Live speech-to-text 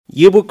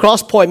Yêu bu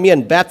Cross Point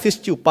miền Baptist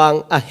chịu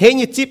bằng hết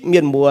như chip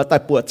miền mùa tại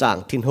bùa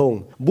tràng thiên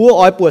hùng. Bùa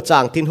ói bùa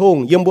tràng thiên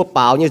hùng, yếm bùa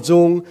bảo như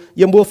dung,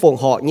 yếm bùa phồng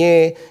họ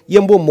nhé,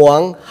 yếm bùa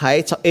muang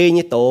hãy cho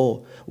như tổ.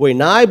 Với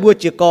nái bùa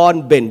chỉ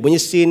con bền bùa như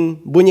xin,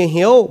 bùa như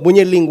hiếu, bùa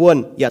như linh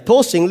quân, và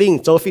thố sinh linh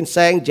cho phiên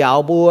sang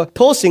giáo bùa,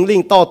 thố sinh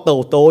linh to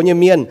tổ như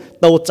miền,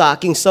 tổ trả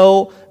kinh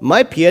sâu,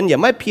 mái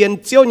phiền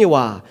chiếu như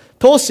hòa,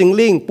 thố sinh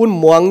linh bùn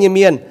muang như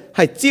miền,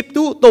 hãy chip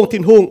tu tông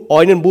thiên hùng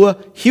ói nên bùa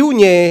hiếu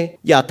nhẹ,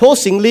 và thố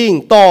sinh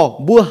linh to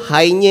bùa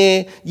hãy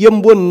nhẹ,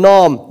 yếm bùa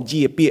nòm,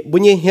 dì bịa bùa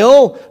như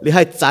hiếu, li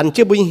hãy chán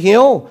chế bùa như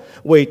hiếu.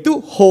 Vì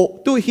tu hộ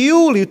tu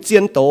hiếu liu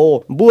chiến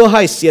tổ bùa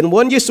hai xiên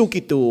muốn Giêsu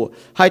Kitô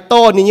hai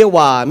to ni như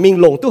hòa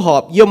mình lồng tu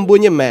họp yếm bùa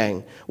như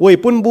mèng vì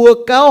bùn bùa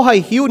cao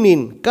hai hiếu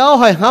nín cao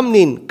hai ham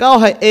nín cao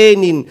hai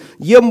nín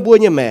yếm bùa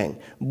như mèng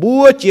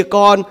bùa chỉ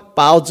con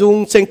bảo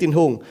dung sinh tình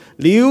hùng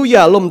liu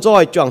ya lom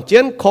roi choàng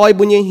chiến khoi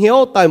bùa như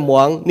hiếu tai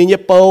muang ni như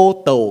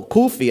bầu tổ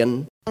khu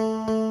phiền.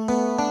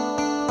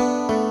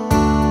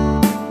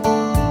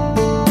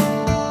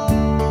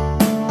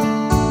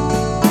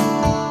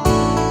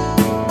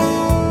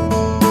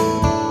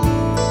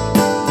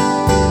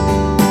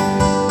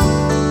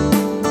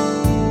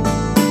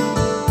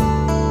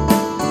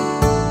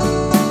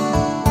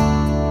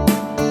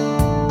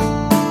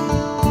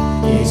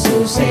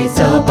谁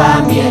走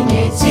把面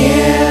也照，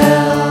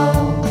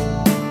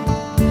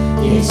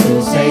耶稣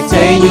谁最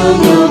永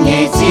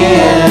也照，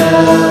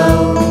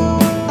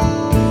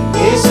耶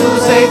稣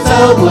谁走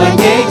不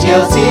也照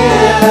照，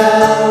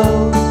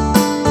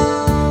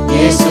耶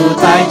稣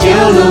带就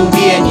龙边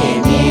也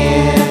面，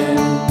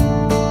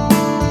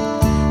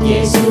耶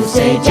稣谁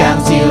将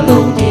就龙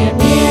边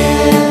面，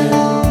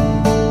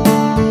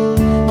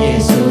耶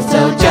稣走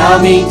照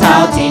明桃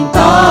天道。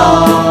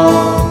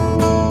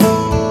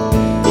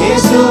耶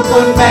稣本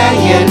来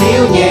也留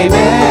也美，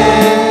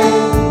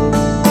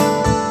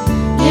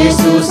耶稣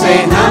谁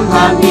南旁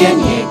边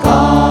也高，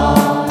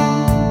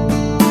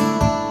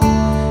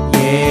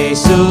耶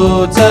稣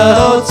走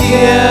旧，耶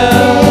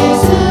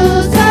稣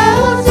走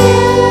旧，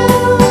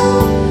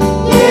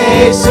耶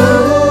稣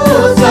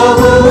走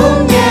红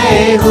也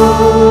红，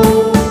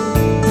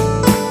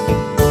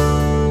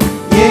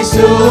耶稣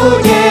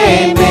也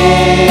美，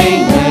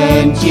人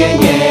间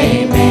也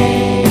美。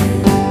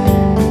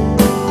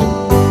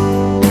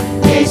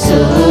耶稣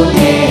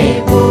也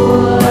不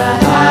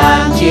安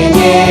静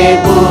也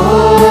不，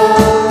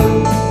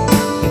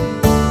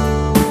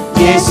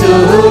耶稣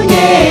也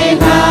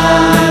难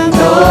多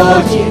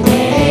见也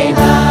难，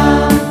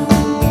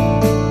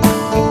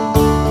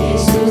耶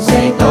稣谁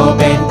都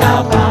变到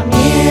把面，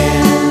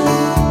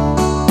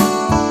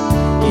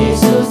耶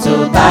稣主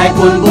带滚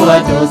波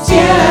都讲，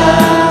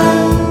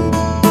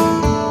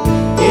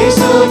耶稣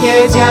也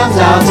将照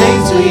正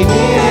水面。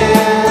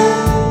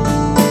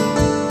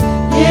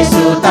耶稣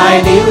帶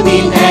了年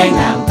輕能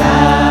帶，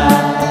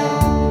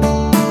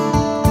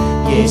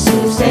耶穌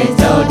誰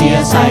走了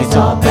才作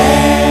病，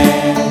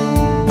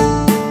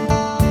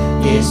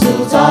耶穌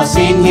做心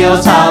有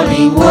草靈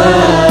魂，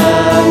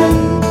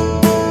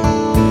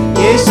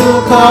耶穌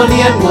可憐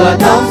我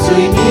當水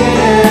面，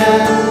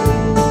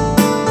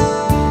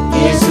耶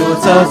穌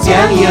走將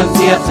迎接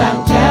長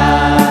者，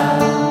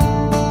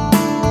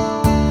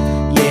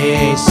耶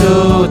穌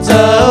走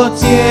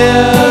將。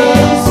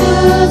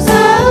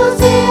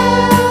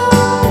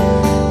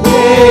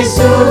耶稣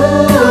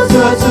做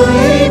水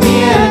面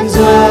转，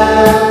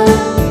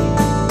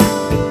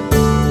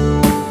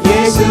耶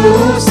稣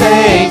谁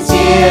叫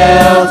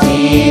天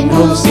空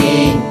心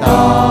动，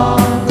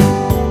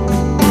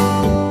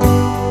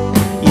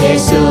耶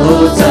稣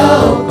走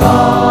干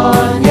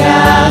也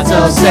走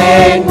神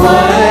威，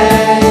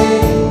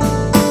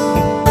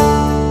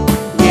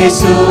耶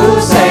稣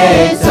谁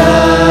走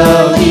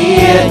也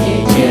就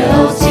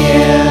救。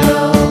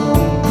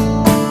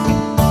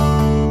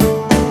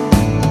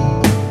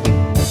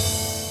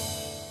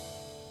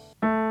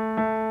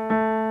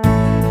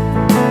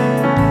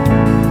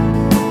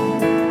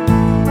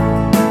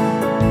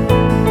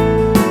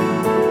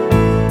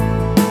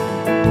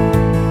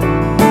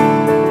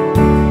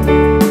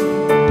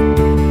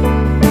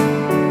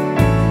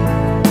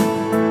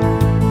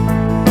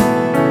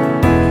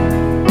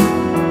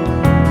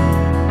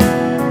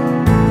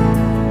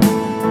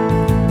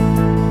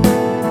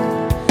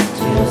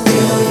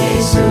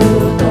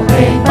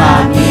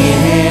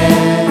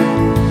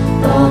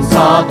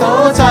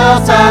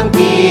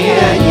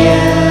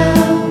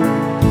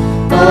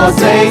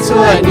最初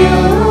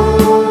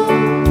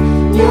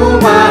牛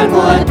满我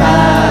大，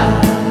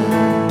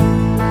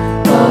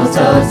都走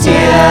将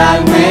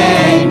美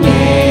也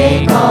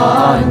干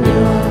了。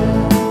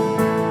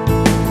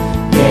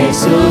耶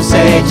稣谁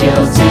就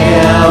叫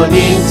你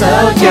走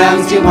将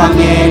金黄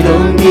也龙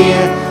也，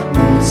不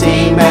是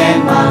美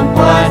满过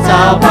早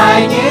白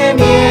也面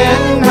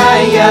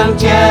海洋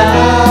家，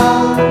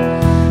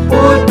不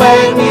被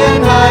面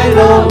海龙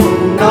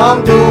น้อม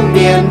ดูเ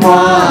มียนว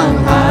าง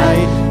หาย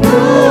ลุ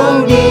ง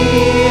เยี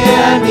ย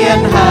เมีย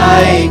นหา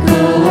ย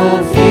กู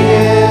เฟีย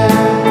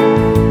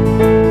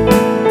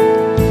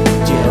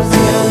เจ้าเ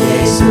จ้าเย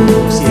ซู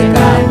เสียก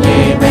ารเย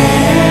เม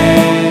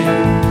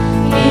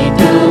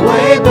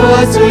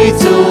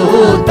主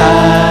带，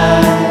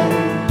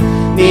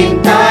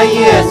您带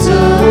耶稣，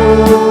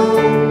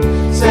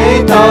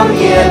谁懂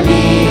耶利，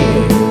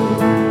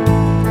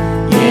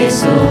耶稣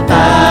带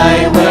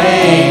为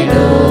路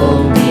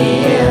面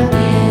面，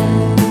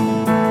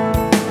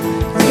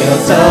就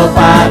走把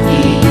你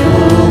用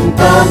公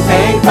平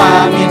把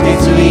面对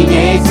最野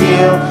照，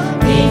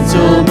你主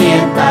面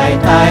带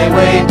带为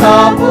多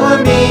不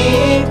明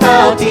到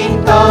听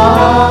懂。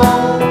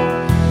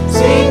心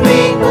灵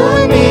不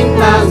明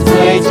朗，最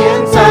前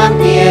长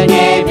夜夜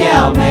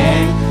表明，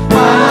爱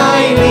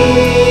灵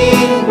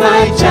爱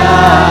家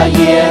眼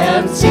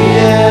前，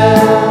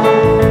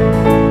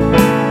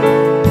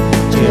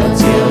救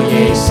救耶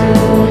稣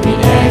的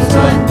爱存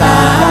在，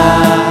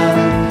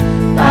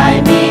带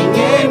明夜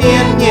面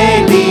夜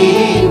灵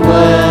魂，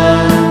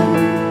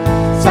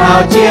照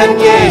见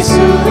耶稣，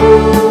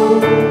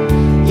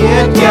眼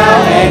叫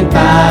恩待。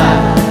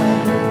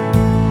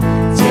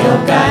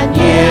感念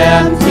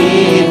听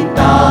懂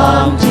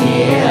接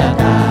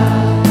待，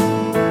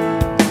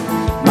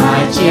买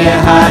接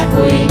海归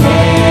耶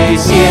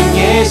先耶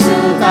稣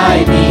带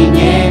领耶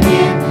面，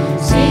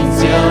心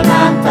就难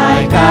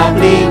带甲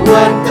灵魂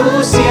都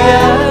相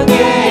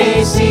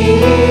耶心，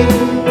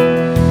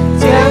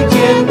将见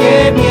耶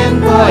面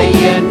开眼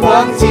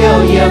光就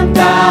应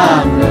当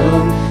路，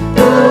都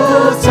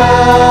操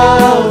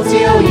就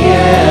也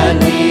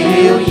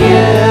流言。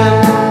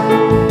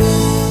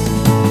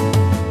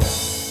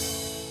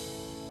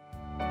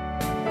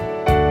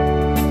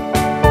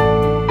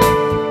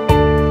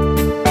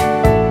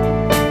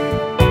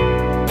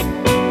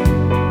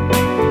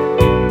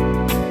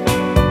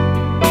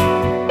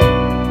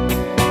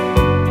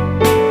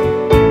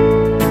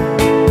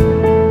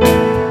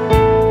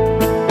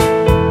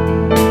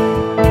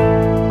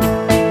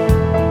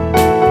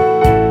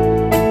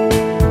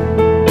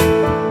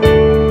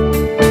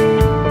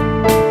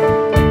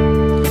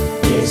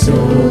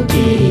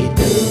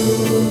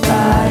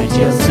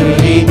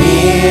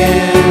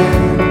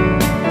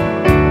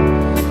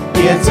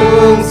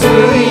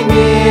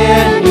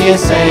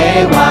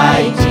谁外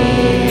界，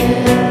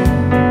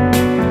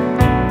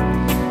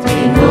天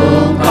空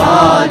可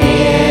怜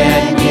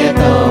也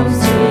懂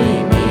水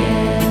面，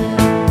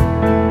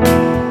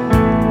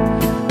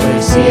为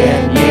显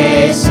耶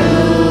稣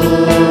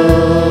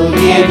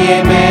夜夜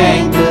每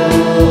度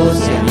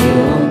相拥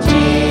接，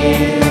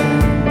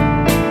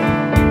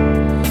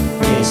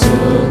耶稣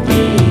基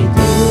督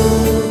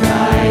来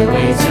为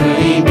水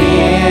面，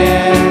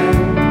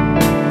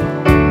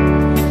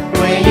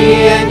为眼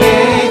也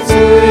罪。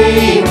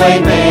为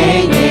美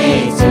耶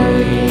罪，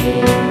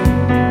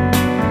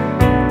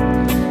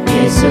耶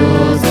稣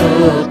主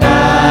带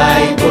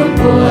本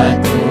本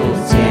主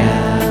将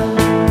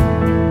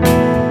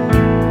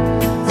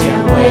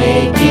为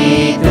基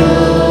督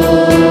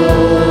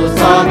所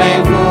命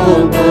父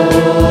本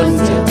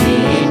就天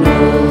路，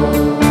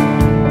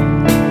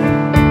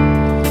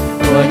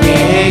我也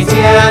将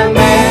命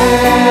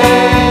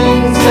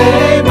谁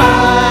买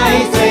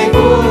谁不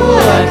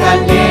看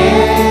见。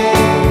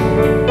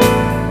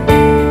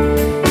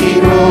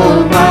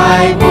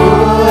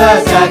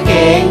Sa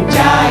kênh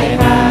trai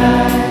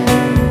này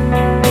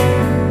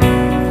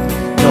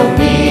đồng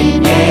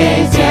nhìn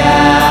nhẹ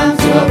nhàng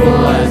chúa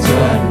của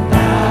chuồn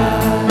ta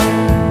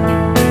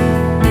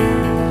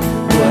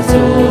của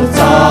dù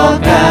cho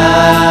ca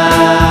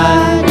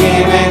nhẹ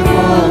mẹ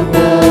phung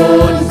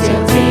buồn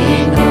chiều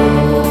tin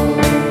hồn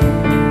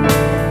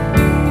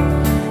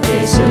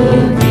Giê-xu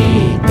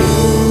Kitô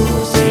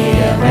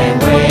xìa mẹ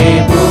quê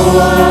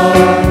buồn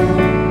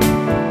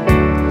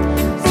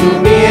dù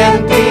miền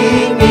tình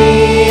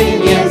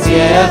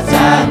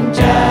gian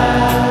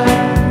tràn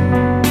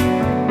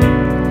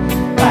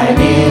bài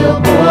điều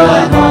của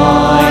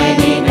hỏi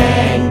đi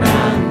nền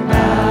nàng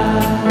ta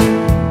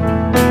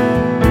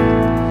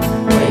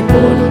quay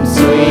buồn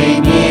suy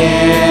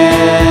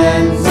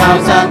miên sao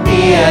sang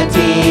tia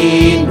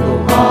tin đủ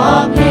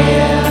khó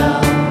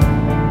nghèo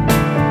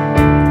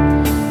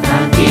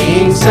hàng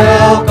kinh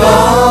sâu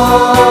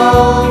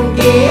công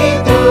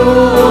Kitô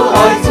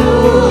ôi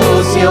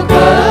Chúa siêu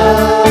cỡ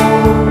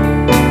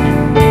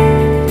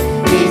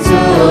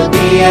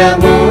Dia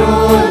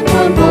muốn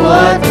buồn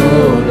bùa tu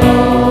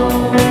lô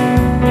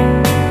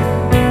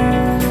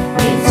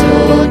Giê-xu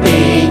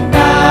tình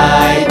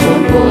tai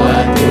buồn bùa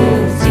tu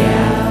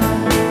già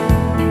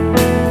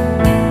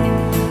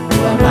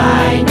Buồn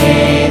lại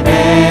nghe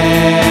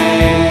bên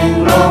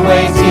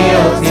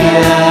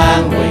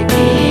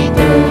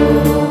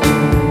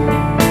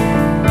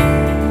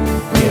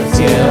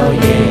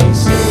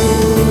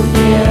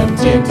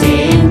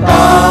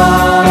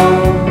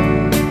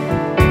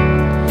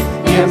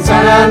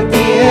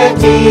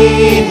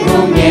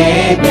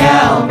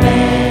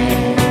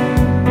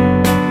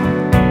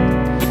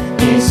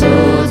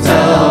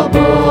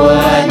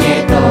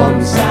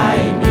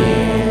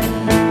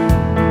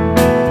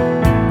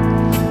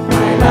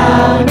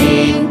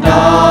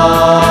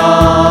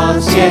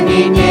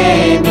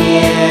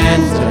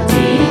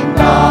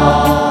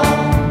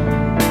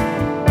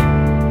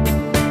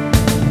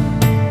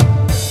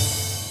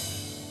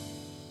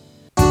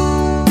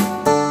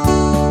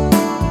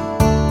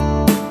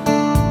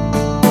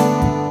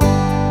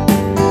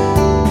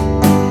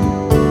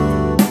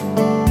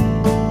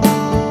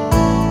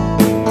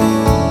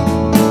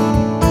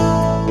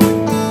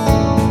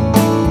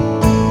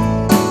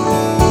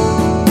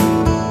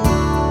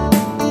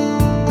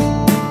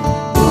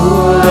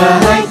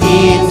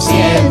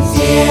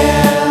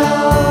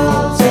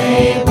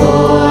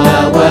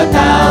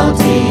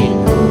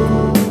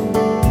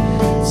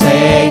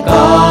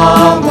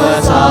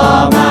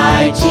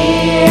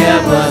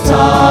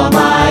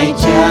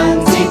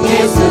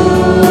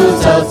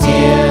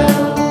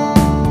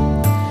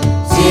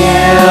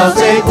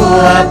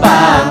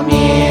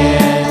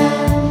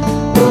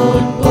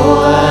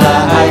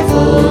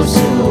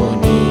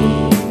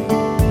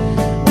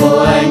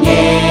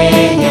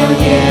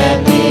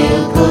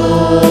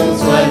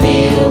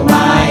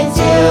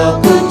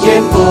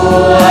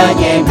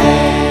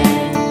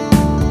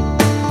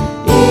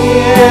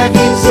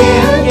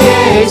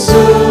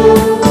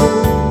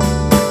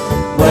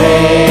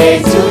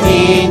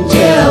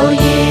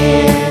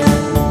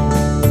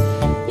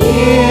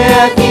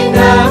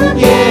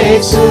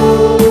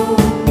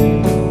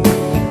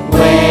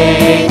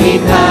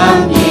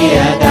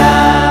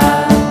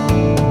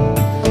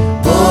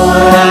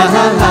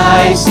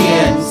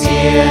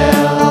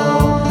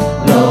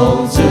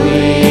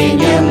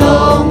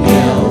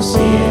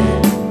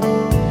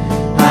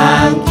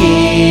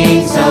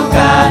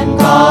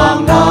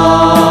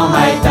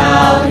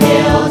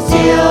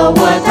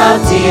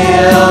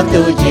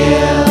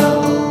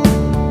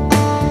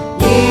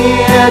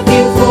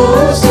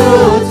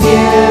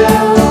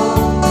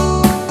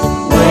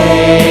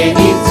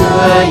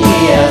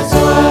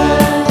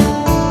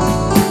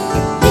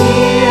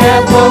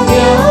phong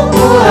nhớ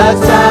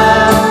mùa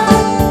xa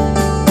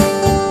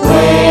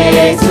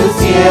quê chú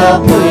chiều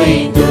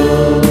mùi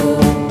đủ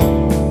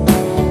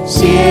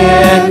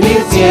xiên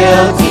liêu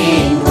chiều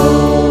thiên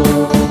hồ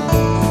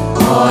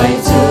hỏi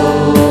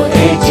chú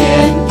ê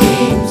trên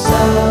kim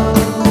sâu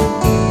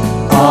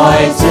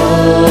hỏi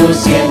chú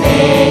xiên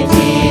ê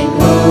thiên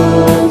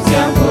hồ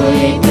chẳng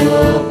mùi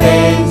đủ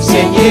bên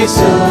xiên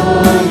Giêsu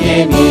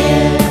nhẹ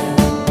miền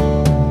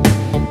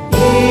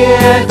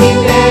Ia kim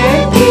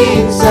ê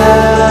kim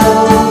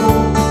sâu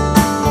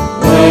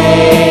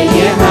quê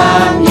ia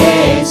ham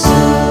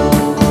Giêsu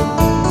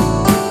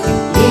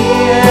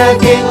ia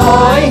kinh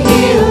ối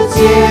hiu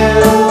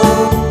chiều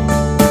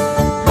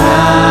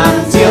ham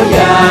chiều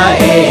ya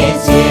ê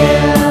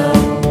chiều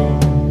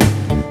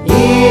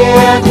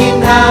ia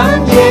kinh ham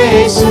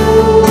Giêsu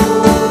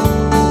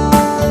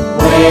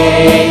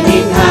quê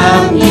ninh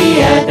ham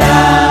ia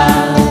đà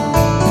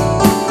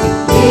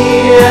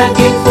ia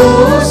kinh phú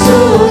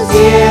su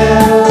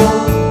chiều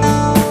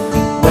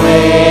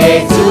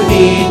quê chú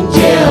ninh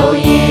chiều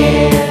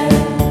yeah.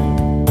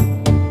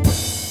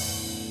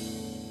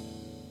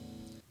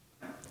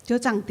 Chúa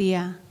chẳng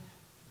tìa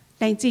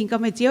đánh trình có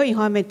mày chiếu ý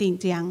hỏi mày tỉnh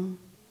chẳng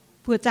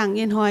bùa chẳng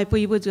yên hỏi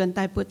bùi bùa duyên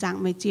tại bùa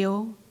chẳng mày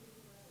chiếu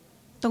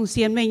tổng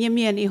xiên mày nhâm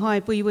miền ý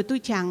hỏi bùi bùa tu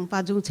chẳng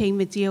và dùng trình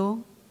mày chiếu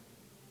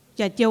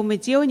chả chiều mày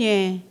chiếu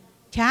nhẹ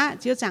chá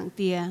chiếu chẳng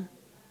tìa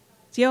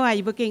chiếu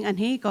ai bùa kinh ăn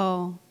hí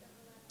có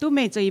tu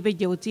mày chơi bùa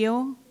dấu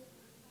chiếu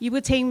ý bùa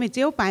trình mày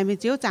chiếu bài mày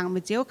chiếu chẳng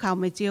mày chiếu khảo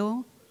mày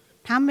chiếu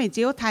thám mày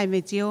chiếu thai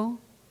mày chiếu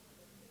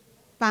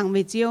bằng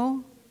mày chiếu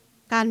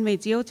can mày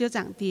chiếu chiếu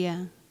chẳng tìa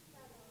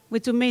vì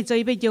chúng mình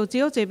chơi về dầu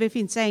chiếu, chơi về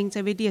phim xanh,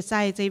 chơi về địa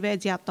sai, chơi về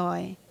dẹp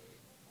tỏi,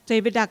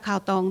 chơi về đặc khảo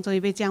tòng, chơi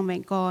về trang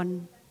mệnh con.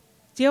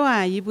 Chiếu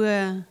à, y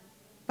vừa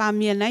ba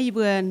miền này y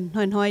vừa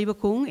hòn hoi y vừa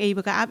khúng, y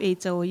vừa cả áp y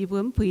châu, y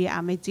vừa phì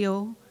à mấy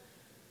chiếu.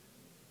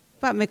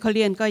 Và mấy khó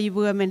liền có y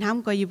vừa mình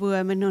hám có y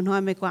vừa mình hòn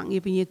hoi mấy quảng y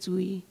vừa nhiệt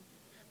chui,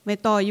 mấy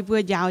to y vừa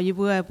giàu y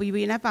vừa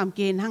nãy phạm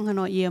kên hăng hòn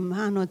hoi yếm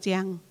hăng hòn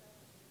trang.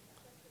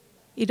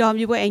 Y đom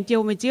y vừa anh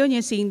chiếu mấy chiếu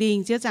như sinh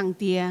đình chiếu chẳng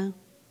tía,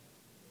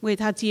 người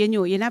thao chia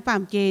nhủ y nãy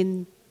phạm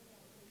kên.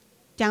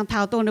 Chẳng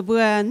thảo tôn là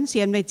vừa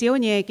xiên mày chiếu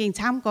nhẹ kinh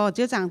chăm có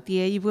chiếu chẳng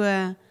tía y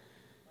vừa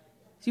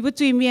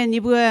truy miên y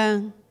vừa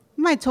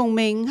mày chồng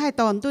mình hai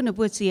tòn tôi là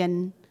vừa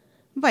xiên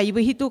vậy y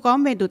vừa hít tu có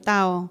mày đủ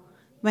tàu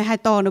mày hai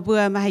tòn là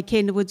vừa mày hai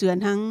khen là vừa chuyển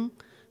hăng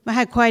mày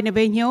hai khoai là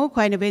bên hiếu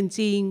khoai là bên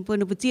trình vừa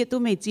là vừa chia tu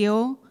mày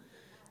chiếu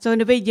rồi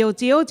là về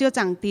chiếu chiếu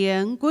chẳng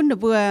tiếng cuốn là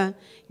vừa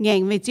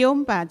nghẹn mày chiếu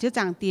và chiếu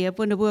chẳng tía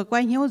vừa là vừa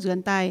quay hiếu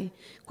chuyển tay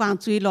quảng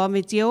truy lò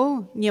mày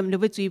chiếu nhiệm là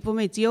vừa truy phụ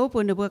mày chiếu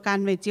vừa là vừa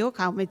can mày chiếu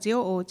khảo mày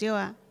chiếu ồ chiếu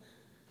à.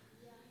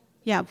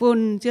 Dạ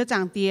vun chưa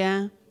chẳng tía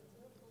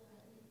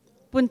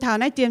vun thảo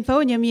nãy tiền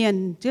phố nhà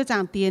miền chưa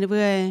chẳng tiền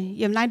vừa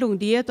yếm lái đùng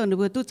đĩa tuần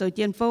vừa tu chơi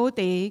tiền phố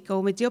tế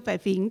cầu mới chiếu phải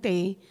phím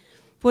tế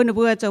vun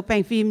vừa chơi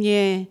bành phim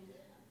nhẹ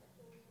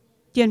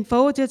tiền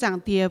phố chưa chẳng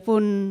tía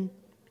vun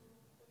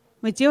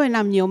mới chiếu hay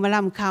làm nhiều mà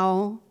làm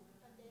khảo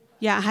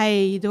dạ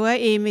hay đôi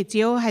em mới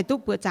chiếu hay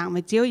túc vừa chẳng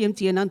mới chiếu yếm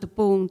tiền ăn tập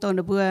bùng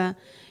tuần vừa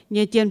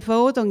nhẹ tiền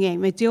phố tuần nhẹ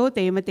mới chiếu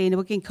tế mà tế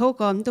nó kinh khâu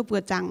còn túc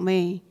vừa chẳng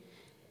mày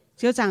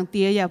chiếu chẳng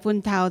tía giả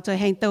phun thảo trời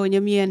hành tàu nhà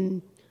miền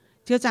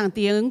chiếu chẳng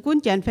tía ứng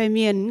cuốn chén phê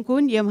miền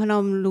cuốn yếm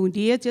hòm lùng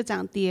đĩa chiếu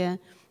chẳng tía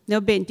nếu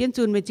bệnh tiên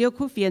chun mới chiếu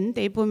khu phiến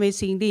tế bố mới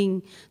sinh đình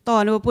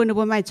tỏ nếu bố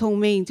bố mày chồng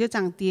mình chiếu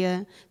chẳng tía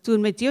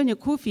chun mới chiếu như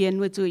khu phiến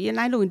mới chửi yên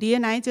lái lùng đĩa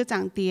này chiếu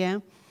chẳng tía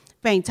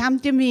bảnh chăm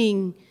cho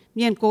mình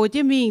miền cố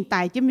cho mình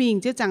tải cho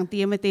mình chiếu chẳng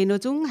tía mà tế nó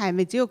chúng hải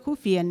mới chiếu khu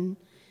phiến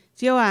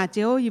chiếu à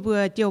chiếu như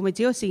vừa chiếu mới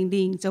chiếu sinh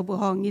đình cho bộ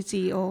hòn như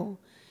gì ô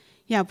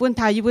giả phun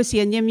thảo như vừa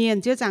xiên nhà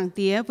miền chiếu chẳng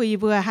tía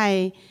vừa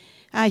hay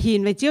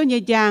hiện mày chiếu như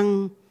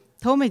chàng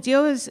thấu mày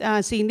chiếu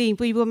sinh đình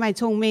vui vừa mày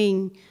chồng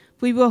mình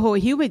vui vừa hội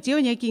hiếu mày chiếu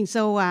như kinh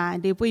sâu à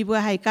để vui vừa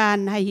hay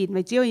can hay hiện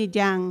mày chiếu như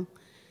chàng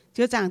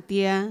chiếu chẳng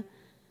tía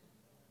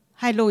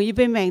hay lồng y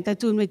bên mảnh ta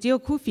chun mày chiếu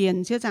khu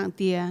phiền chiếu chẳng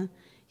tía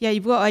vậy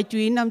vừa ở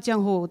chuối năm trang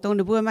hồ tông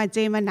được vừa mày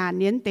chơi mà nản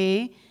niên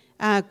tế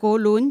cố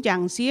lún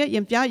chẳng xía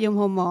yếm cháu yếm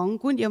hồ mỏng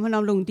cuốn yếm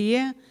hòn lồng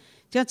tía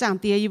chiếu chẳng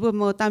tía vừa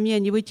màu tam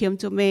nhiên vừa chiếm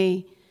chỗ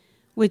mày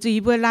vừa chuối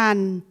vừa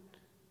lan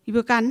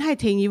vừa cắn hay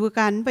thỉnh vừa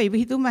cắn vậy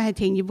vì tu mà hay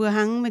thỉnh vừa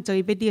hăng mà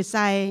chơi bên địa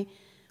sai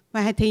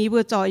mà hay thỉnh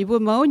vừa chọi vừa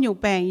máu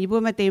nhục bèn vừa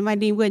mà tế mà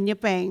đi vườn như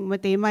bèn mà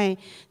tế mà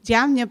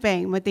dám như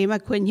bèn mà tế mà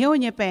khuyên hiếu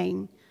như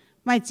bèn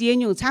mà chia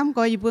nhục chăm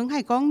có vừa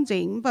hay con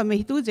dính và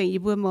mấy tu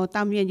dính vừa màu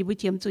tam nhiên vừa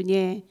chiếm chủ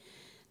nhẹ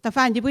ta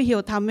phản vừa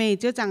hiểu tham mê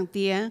chứ chẳng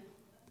tía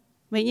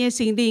mấy nhẹ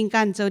sinh đình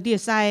cần chơi địa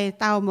sai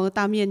tao màu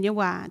tam nhiên như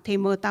quả thì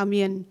màu tam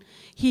nhiên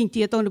hình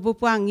tía tôn được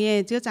quang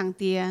nhẹ chứ chẳng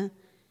tía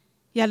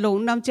ya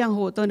lồng năm trang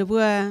hồ tôn được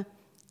vừa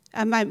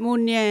mày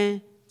môn nhé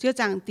chưa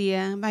chẳng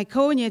tía mày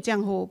khâu nhé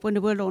chẳng hồ bữa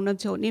vừa lồng năm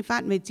chỗ nên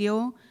phát mày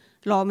chiếu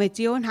lò mày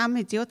chiếu hám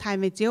mày chiếu thai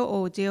mày chiếu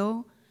ồ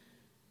chiếu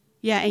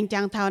dạ anh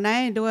chẳng thảo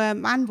này đua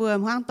ăn vừa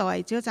hoang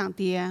tỏi chưa chẳng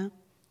tía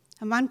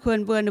ăn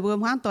khuyên vừa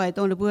hoang tỏi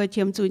tôn vừa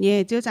chiếm chủ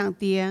nhé chưa chẳng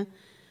tía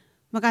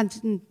mà cần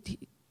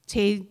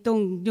chế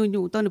tông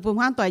nhủ tôn vừa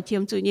hoang tỏi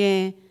chiếm chủ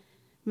nhé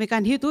mày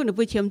cần hiếu tú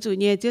vừa chiếm chủ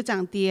nhé chưa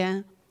chẳng tía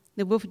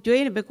vừa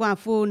chuối vừa qua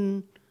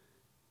phun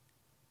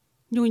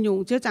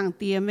nhung chưa chẳng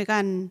tiền mấy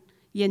can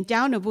yên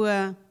cháu nữa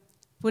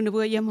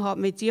vừa yếm họ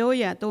mấy chiếu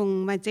ya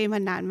tung mà chơi mà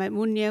nạn mà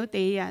muốn nhéo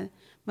tế ya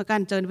mà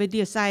can trơn với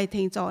địa sai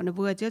thành trọ nữa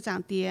vừa chưa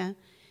chẳng tiền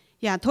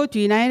ya thôi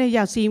chuyện này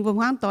ya xin vừa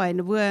hoang tỏi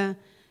nữa vừa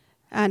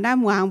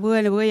nam hoàng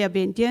vừa ya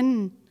biển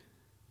trên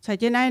sai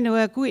trên này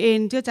nữa cú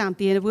en chưa chẳng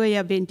tiền vừa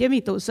ya biển trên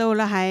mình tổ sâu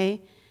là hay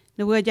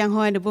nữa vừa chẳng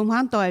hỏi nữa vừa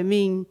hoang tỏi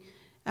mình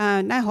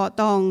nãy họ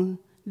tòng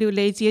điều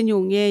lấy chia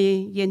nhung nghe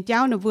yên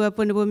cháu nữa vừa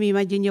mình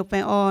mà yên nhục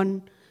phải on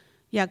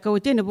ya cầu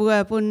trên nữa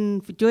vừa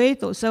chuối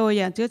tổ sâu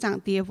ya chưa chẳng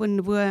tiền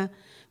vừa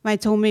mày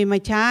chồng mình mày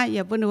cha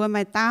ya vừa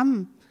mày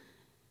tam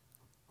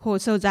hồ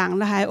sâu giảng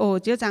là hai ổ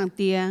chưa chẳng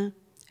tiền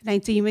đánh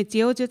gì mày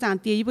chiếu chưa chẳng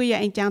tiền bây giờ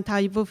anh chàng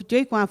thầy vừa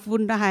chuối qua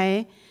phun là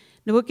hai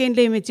nữa kênh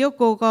lên mày chiếu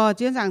cô co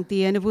chưa chẳng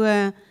tiền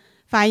vừa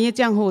phải như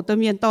chàng hồ tôm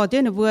miền to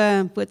chứ nữa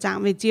vừa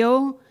chẳng mày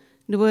chiếu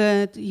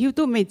nữa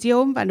YouTube mày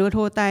chiếu và nữa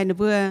hồ tài nữa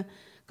vừa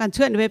còn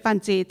chuyện về bàn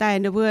chỉ tài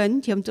nữa vừa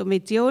chiếm chỗ mày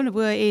chiếu nữa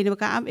vừa nữa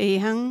cả áp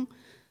hăng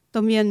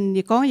tôm miền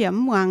thì có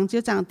yếm hoàng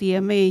chưa chẳng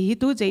tiền mày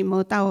YouTube dậy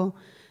mở tàu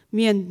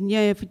miền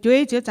nhà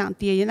chuối chưa chẳng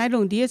tiền nay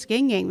lồng đi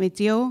cái nghẹn mày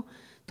chiếu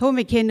thôi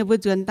mày khen nữa vừa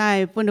chuyển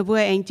tài vừa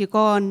anh chỉ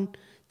còn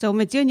chỗ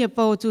mày chiếu nhập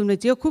vào chùm mày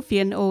chiếu khúc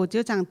phiền ồ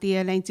chưa chẳng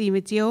tiền anh chỉ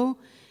mày chiếu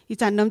ý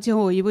chẳng nắm chiếu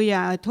hồi bây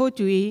giờ thôi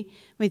chú ý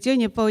mày chiếu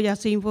nhập vào giờ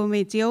sinh vô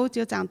mày chiếu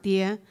chưa chẳng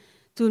tiền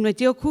chùm mày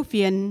chiếu khúc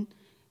phiền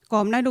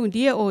còn nay lồng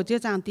đi ồ chưa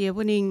chẳng tiền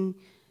vừa ninh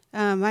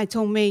mày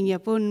chồng mình nhà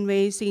vốn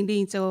mày sinh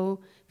đình chỗ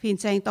phiền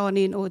tranh to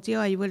nên ồ chiếu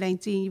ai vừa lành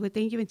chỉ vừa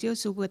tính cho mày chiếu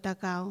su vừa ta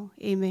cao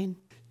amen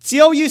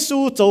chiếu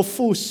Giêsu cho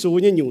phụ su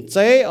như nhung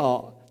chế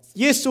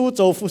Giêsu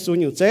cho phụ su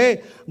nhung chế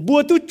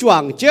bùa tu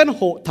choàng trên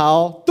hộ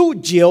thảo tu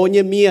diệu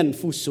như miền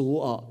phụ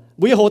su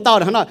bùa hộ thảo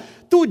là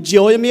tu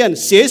diệu như miền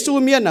xế su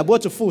miền là bùa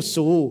cho phụ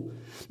su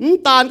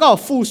tàn có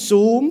phụ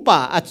su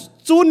bà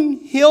chun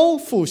hiếu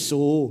phụ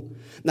su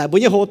là bùa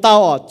hộ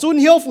thảo chun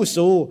hiếu phụ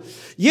su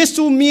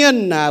Giêsu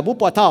miền là bùa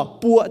bỏ thảo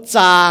bùa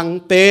chàng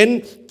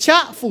bên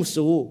cha phụ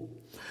su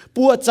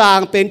bùa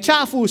chàng bên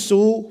cha phụ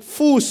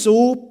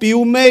su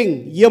biểu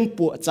minh yếm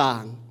bùa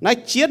chàng nãy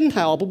chiến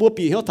hào bùa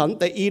biểu hiếu thắng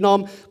tại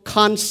inom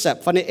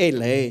concept phần này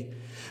lệ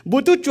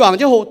bùa tu choàng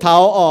cho hộ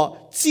thảo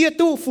chia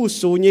tu phụ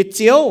su như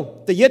chiếu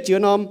tại yết chiếu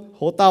nom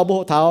hộ thảo bùa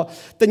hộ thảo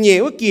tại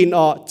nhiều kín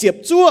chiếp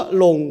chúa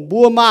lồng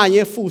bùa ma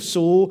như phụ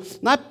su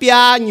nãy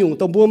bia nhung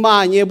tông bùa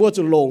ma như bùa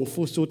chủ lồng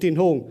phụ su thiên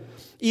hùng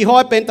y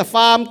hỏi bên ta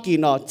phàm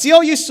kín chiếu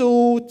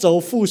Giêsu cho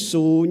phụ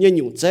su như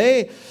nhung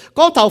chế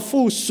con thảo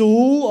phụ su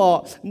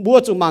bùa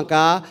chủ mang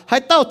cả hay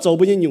tao cho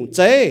bùa như nhung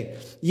chế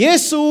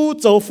Giêsu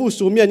cho phụ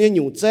su miền như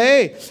nhung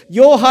chế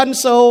Gioan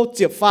sâu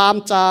chiếp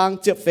phàm trang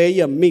chiếp phê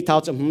yểm mi thảo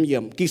chấm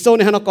yểm kỳ sâu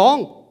này nó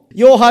con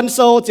Gioan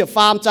sâu chiếp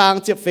phàm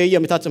trang chiếp phê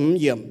yểm mi thảo chấm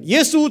yểm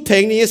Giêsu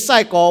thèn ní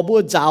sai có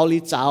bùa giáo lý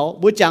giáo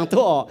bùa giảng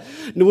thọ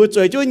nụ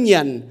chơi cho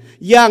nhận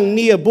yang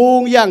nia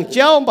buông yang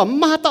cháu mà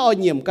má tao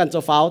nhiệm cần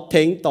cho pháo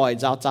thèn tỏi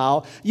giáo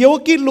giáo yếu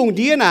cái lùng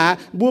đi nè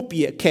bùa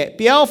bịa khẽ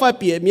béo phải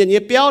bịa miền như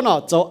béo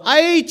nó cho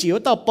ai chịu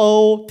tao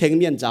bầu thèn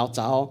miền giáo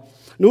giáo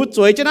nụ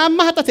chơi cho nó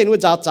má tao thèn bùa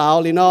giáo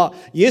giáo li nó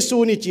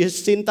Giêsu ní chỉ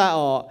xin ta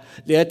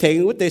để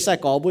thèn bùa tây sai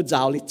có bùa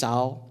giáo lý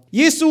giáo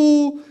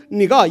Giêsu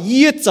你个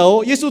耶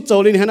走，耶稣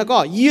走了，你看那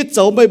个耶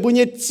走没不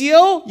呢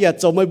教，也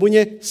走没不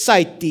呢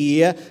晒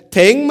地，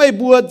停没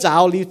不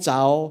找里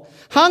找，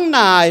行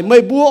内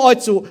没不爱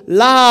做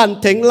烂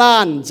停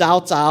烂找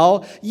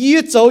找，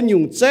耶走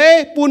用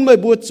这半没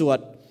不做，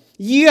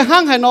耶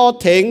行还那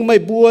停没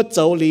不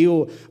走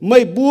了，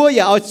没不也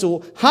爱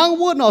做，行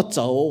我那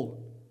走，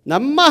那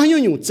么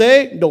用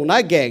这弄那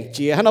硬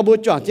节，还那不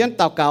转天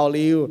祷告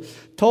了。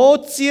thố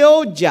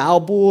chiếu giáo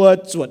bùa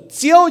chuột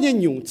chiếu như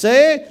nhung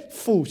chế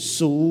phụ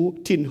sú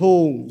thiên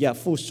hùng và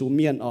phụ sú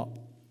miền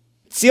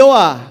chiếu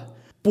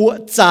bùa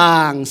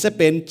chàng sẽเ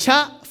ป็น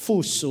cha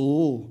phụ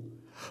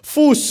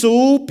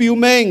sú biểu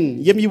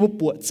minh yếm như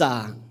bùa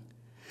chàng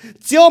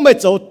chiếu mới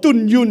cho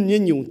tuân yun như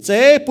nhung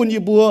chế bùn như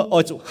bùa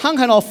ở chỗ hang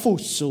hay nó phụ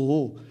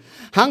sú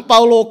hang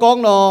Paulo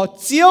con nó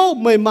chiếu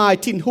mới mai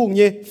thiên hùng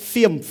như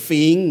phiêm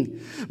phình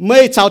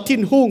mới chào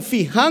thiên hùng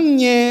phi hang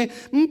nhé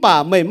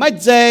bà mới mai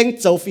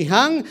dèn châu phi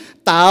hang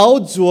táo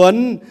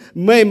chuẩn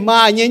mới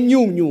mai nhé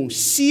nhung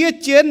xía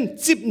chiến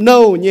chip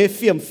nâu nhé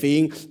phiêm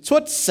phình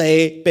xuất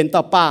xe bên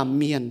tàu ba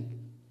miền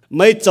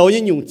mới châu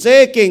nhé nhung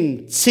chế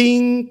kinh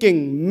chính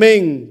kinh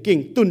minh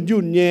kinh tuân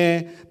yun nhé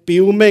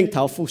biểu minh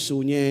thảo phụ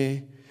su nhé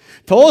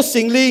thổ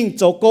sinh linh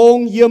châu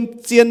công yếm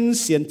chiến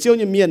xiển chiếu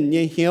nhé miền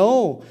nhé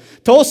hiếu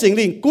thổ sinh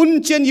linh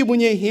quân chiến như bùn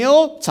như hiếu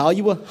cháo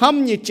như bùn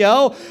hâm như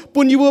cháu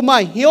bùn như bùn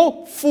mai hiếu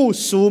phụ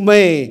su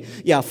mê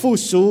ya phụ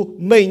su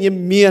mê như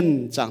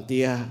miền chẳng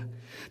tia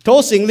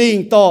thổ sinh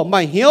linh to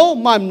mai hiếu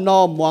mai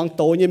nòm hoàng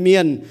tổ như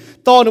miền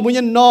to nó bùn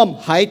như nòm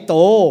hải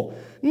tổ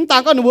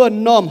ta có nó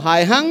bùn nòm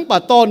hải hăng bà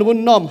to nó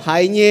bùn nòm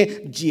hải nhé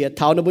dìa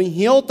thảo nó bùn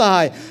hiếu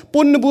tài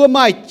bùn nó bùn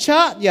mai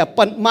chát ya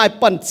mai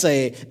bận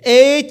chế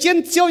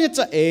chiến chiếu như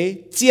chá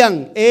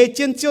chiang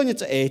chiến chiếu như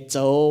chá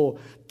châu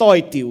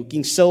tôi tiểu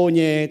kinh sâu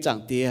nhé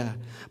chẳng tia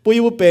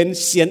bùi bùi bên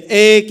xiên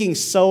kinh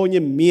sâu như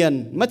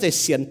miền mất chạy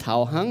xiên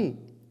thảo hăng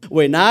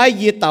vậy nãy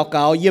yết tàu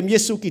cáo yếm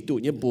Giêsu Kitô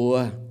như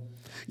bùa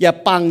อย่า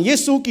ปังเย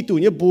ซูกิตู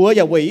เนี่ยบัวอ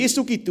ย่าเวยเย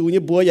ซูกิตูเ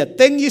นี่ยบัวอย่าเ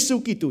ต้งเยซู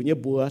กิตูเนี่ย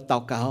บัว祷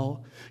告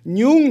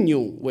ยุ่ง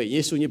เวยเย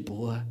ซูเนี่ยบั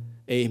ว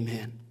เอเม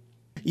น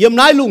ยาม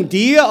นายลุง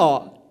ดีอ่ะ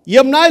ย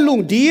ามนายลุง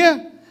ดี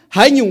ใ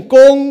ห้ยุ่งก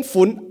ง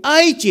ฝุ่นไอ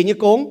เจียเนี่ย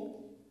กง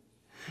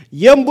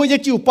ยามบัวจะ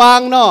จิวปัง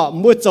เนาะ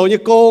บัวโจเนี่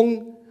ยกง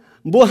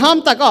บัวห้าม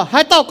แต่ก็ให้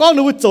เต้าก้องห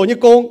รือบัวโจเนี่ย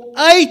กงไ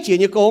อเจีย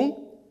เนี่ยกง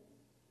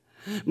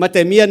มาแ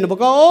ต่เมียนบอก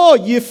ว่าโอ้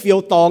ยี่เฟียว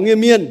ตองเนี่ย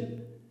เมียน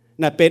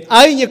น่ะเป็นไอ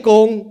เนี่ยก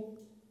ง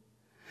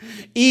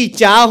อี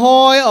จ่าห้อ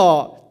ยอ๋อ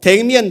เทง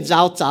เมียนเจ้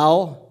า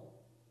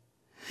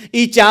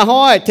อีจ่าห้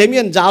อยเทงเมี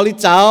ยนเจ้าลิ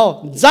เจ้า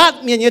จัด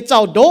เมียนเนี่ยเจ้า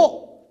โด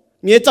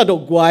เนี่ยเจ้าโด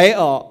กวย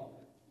อ๋อ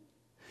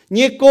เ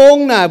นี่ยกง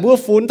น่ะบัว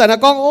ฝุ่นแต่น่ะ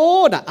ก้องโอ้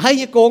น่ะให้เ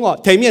นี่ยกงอ๋อ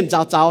เทงเมียนเ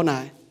จ้าน่ะ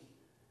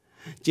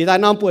chỉ tại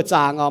năm bữa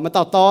chàng mà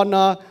tao to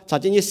nó chả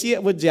chỉ như xía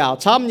bữa dẻo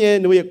chăm như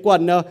nuôi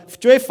quần nó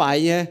chơi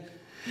phải như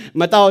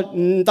mà tao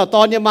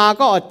to như mà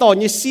có to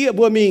như xía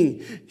bữa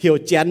mình hiểu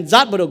chén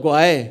dắt bữa được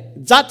quay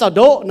dắt cho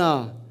đỗ nè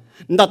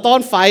tao to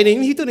phải này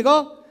như thế này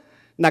có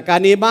là cái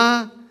này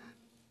mà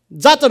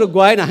dắt cho được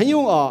quay là hay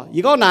nhung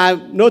ý có là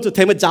nó chỉ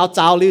thêm một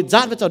cháo đi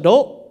dắt với cho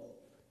đỗ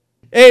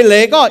ê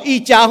lẽ có ý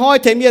cha hỏi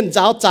thêm miền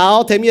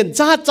cháo thêm miền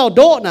dắt cho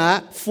đỗ nè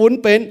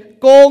phun bên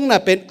กงน่ะ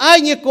เป็นไอ้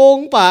เนี่ยกง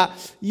ป่ะ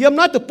เยี่ยม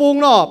น่าตะปุง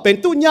เนาะเป็น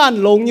ตู้ย่าน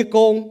ลงเนี่ยก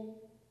ง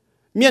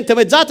เมียนทำไ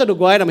มจัดจะดู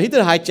กวยน่ะมันฮิต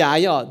จะหายใจ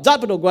อ่ะจัด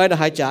ไปดูกวยจะ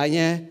หายใจเ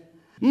นี่ย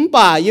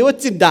ป่ะยี่ว่า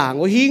จินด่าง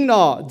ว่าหิงเน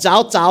าะเ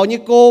จ้าเนี่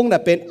ยกงน่ะ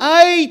เป็นไอ้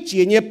เจี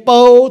ยเนี่ยเปา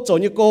โจ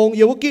เนี่ยกง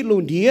ยี่ว่ากินลุ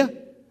นเดีย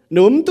ห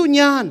นุ่มตู้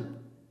ย่าน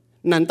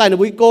นั่นแต่ใน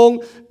บุยกง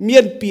เมีย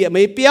นเปียไ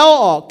ม่เปี้ยว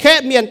อ่ะแค่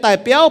เมียนแต่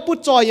เปี้ยวปุ๊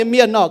จอยเมี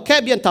ยนเนาะแค่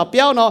เมียนถาเ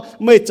ปี้ยวเนาะ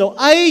ไม่เจ้า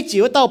ไอ้จี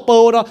ว่าเต้าเปา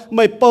เนาะไ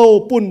ม่เปา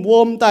ปุ่นว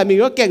มแต่มี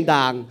ว่าแกงด่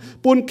าง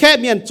ปุ่นแค่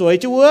เมียนสวย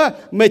จัว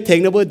ไม่ถึง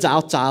นะว่าเจ้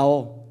า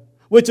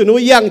ว่าจุน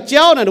ว่ายังเ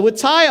จ้าน่ะว่า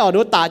ใช่อ่ะ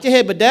ว่าตาจะเห็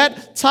นประเด็ด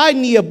ใช่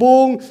เนียบุ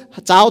ง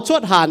เจ้าช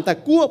ดหันแต่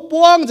กู้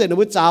ป้วงจะนะ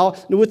ว่าเจ้า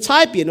นะว่าใช่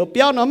เปลี่ยนว่าเ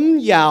ปี้ยวน้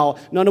ำยาว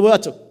นะว่า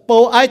จุเปา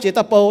ไอ้เจ้าต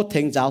าเปา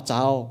ถึงเจ้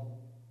า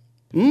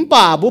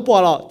ป่าบุปผา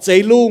หรอใจ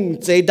ลุง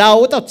ใจดาว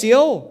เต้าเจีย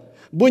ว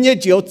บุญ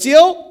เจียว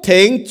ถึ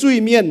งจุย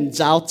เมียนเ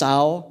จ้า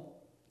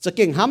จะเ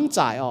ก่งห้ำใจ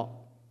อ่ะ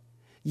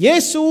เย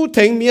ซู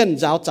ถึงเมียน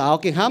เจ้า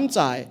เก่งห้ำใจ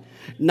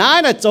นาย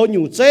น่ะโจอ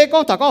ยู่เจ้ก็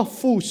ถ้าก็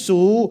ฟู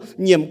สู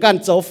เหยี่ยมกัน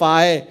โจไฟ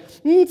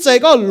เจ้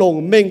ก็หลง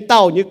เมงเต่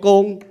าเนี่ยก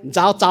งเ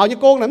จ้าเนี่ย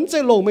กงนั้นเจ้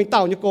หลงเมงเต่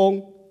าเนี่ยกง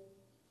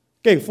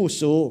เก่งฟู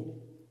สู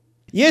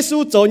เยซู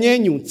โจเนี่ย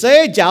อยู่เจ้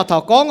เจ้าถ้า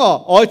ก็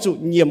อ้อยจุ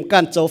เหยี่ยมกั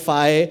นโจไฟ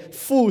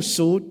ฟู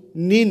สู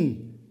นิน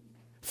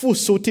ฟู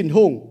สูทิ้นห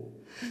ง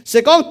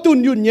sẽ có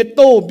tuân yun nhé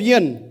tô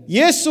biên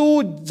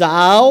Giêsu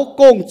giáo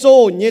công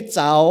châu nhé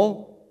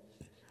giáo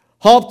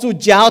họp chủ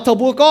giáo thầu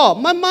bùa có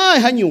mai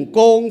hay nhung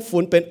công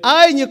phunเป็น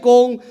ai nhé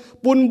công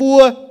bùn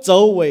bùa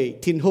châu về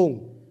thiên hùng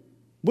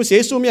bùa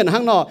sẽ su miền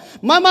hang nọ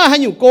mai hay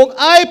nhung công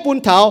ai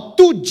bùn thảo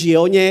tu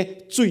diệu nhé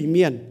chui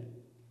miền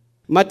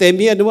màแต่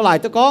miền đúng lại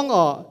tôi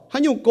có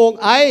hay nhung công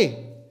ai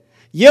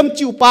yếm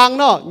chiu pang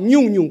nọ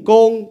nhung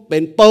công เป็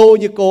นเปา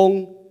nhé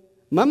công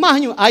mai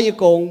hay nhung ai nhé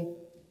công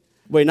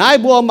vậy nãy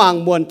bùa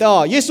màng buồn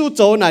tao Giêsu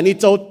châu này ni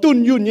châu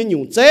tuân yun như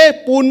nhung chế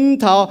bún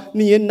thảo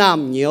ni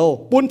nam nhiều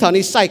bún thảo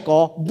ni sai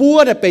có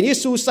bùa đểเป็น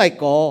Giêsu sai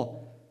có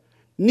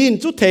nín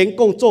chút thèn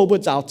công châu bùa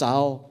จ้า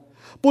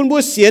bún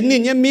bùa xiên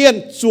nín như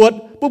miên chuột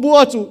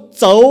bùa chú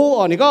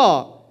châu này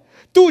có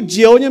tu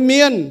diệu như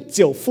miên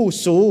diệu phụ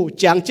sú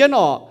chẳng chết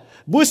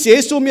bùa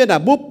xiên su miên là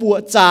bùa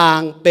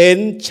chàngเป็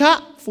นchạ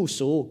phụ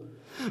sú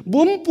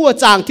bùa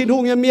chàng thiên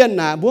hùng như miên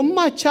là bùa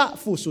mai chạ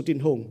phụ sú thiên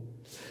hùng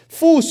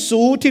phụ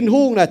sú thiên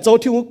hùng là châu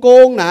thiên hùng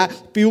công là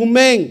biểu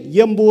minh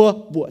yếm bùa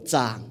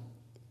chàng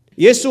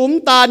Giêsu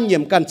tan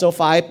yếmกันchâu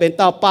phảiเป็น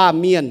tao pa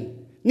miên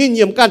nín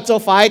yếmกันchâu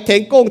phải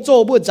thèn công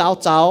châu bùa จ้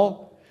า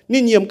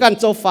nín yếmกัน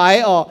châu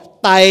phải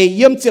tài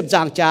yếm接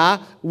giảng trả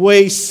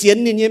为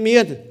xiên nín yếm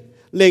miên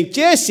lệnh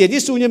chế xiên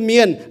Giêsu yếm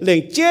miên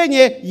lệnh chế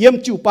nhé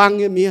yếm chịu bang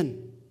yếm miên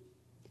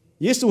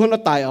Giêsu hắn nó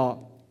tài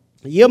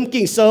yếm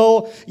kinh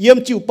sâu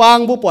yếm chịu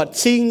bang bùa bọt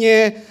chinh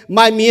nhé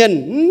mai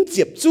miên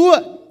tiếp chúa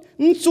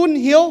chuân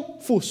hiếu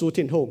phụ sú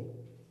thiên hùng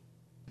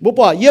bố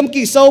bỏ yếm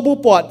kỳ sâu bố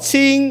bỏ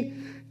chinh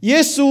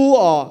Giêsu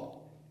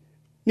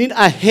nên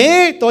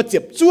hé to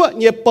tiếp chúa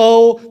nhẹ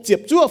bầu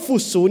tiếp chúa phụ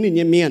sú nên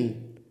nhẹ miền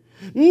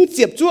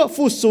tiếp chúa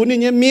phụ sú nên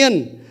nhẹ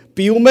miền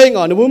biểu minh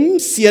nó muốn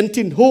xiên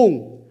thiên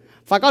hùng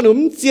phải có nó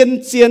muốn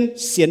chiên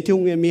xiên thiên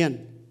hùng nhẹ miền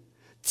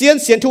chiên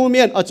xiên thiên hùng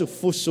miền ở chỗ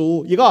phụ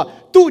sú ý có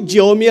tu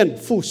diệu miền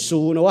phụ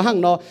sú nó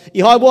hăng nó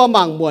ý hỏi bố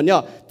mảng buồn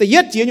nhởแต่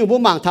yết chiếnอยู่bố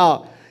mảng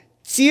thảo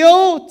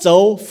chiếu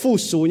châu phụ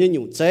sú như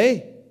nhung chế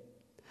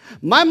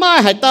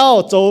mai hay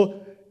tao châu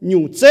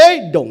nhung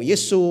chế đồng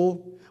Giêsu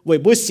với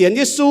bữa xiên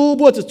Giêsu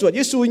bữa chuột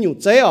Giêsu nhung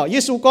chế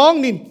Giêsu có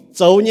nên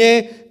châu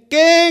nhé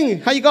kinh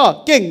hay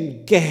có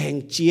kinh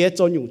chia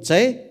châu nhung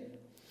chế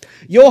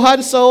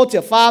Gioan sâu chỉ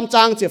phàm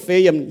trang chỉ phê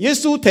yếm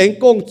Giêsu thành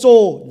công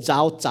châu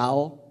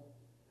giáo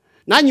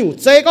nãy nhung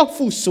chế có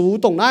phụ sú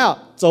đồng nãy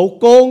châu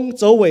công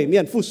châu về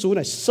miền phụ sú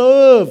này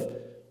serve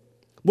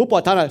bữa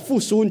bỏ thằng này phụ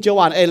sú chưa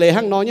hoàn lệ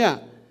hăng nó nhá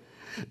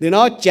để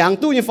nó chẳng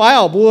tu như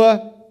phải bùa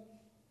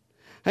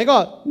hay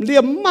có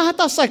liềm ma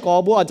ta sai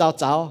có bùa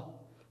จ้า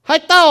hai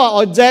tao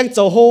ở giang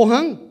châu hồ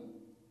hăng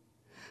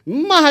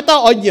mà hai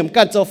tao ở nhiệm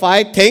căn châu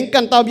phải thèn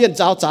căn tao miền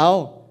giáo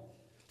giáo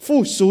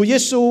phụ su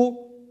Giêsu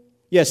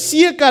ya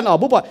xia căn ở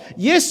bố bảo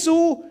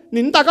Giêsu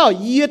nín ta có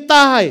yê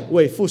tai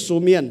về phụ su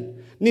miền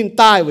nín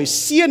tai về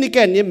xia ní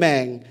cái ní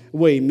mèng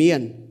về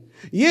miền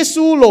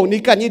Giêsu lộ ní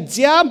cái ní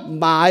giám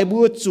mãi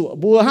bùa chùa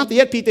bùa hát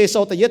tiết pi tê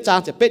sâu tiết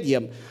trang sẽ bết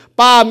yểm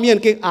ba miền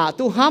cái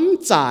tu hám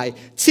trải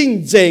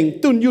chinh dèn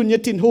tuân yun như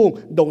thiên hùng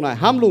đồng này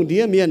hám lùng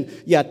đi miền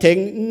ya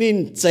thèn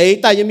nín chế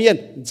tai miền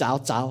giáo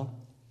giáo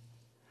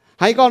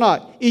hay con nói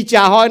ý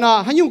trả hỏi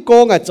nó hay nhung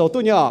cô ngày chỗ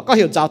tôi nhớ có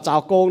hiểu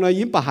giáo cô nó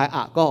yếm bà hải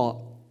có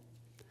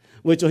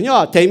vì chỗ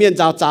nhớ thế miền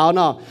giáo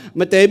nó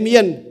mà thế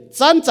miền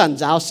chân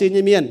giáo xin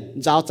như miền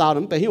giáo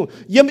nó phải hiểu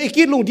yếm ý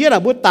kiến lùng đi là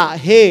bữa tạ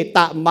hề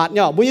tạ mặt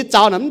nhở bữa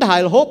giáo nó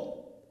đại là hốp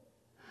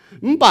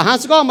bà hải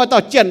có mà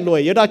tao chèn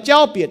lùi giờ đó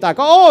giáo biệt ta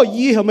có ô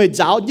y hả mày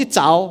giáo như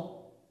giáo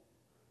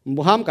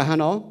một ham cả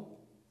nó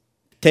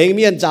thế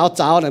miền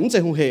giáo này mình sẽ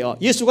không hề ở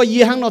Giêsu có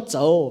y hăng nó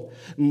giáo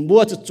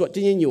bùa cho chuột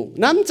cho nhiều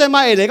nắmใจ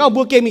maiเลยก็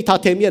บัวเกมีท่า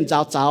เทียมเมียนเจ้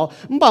า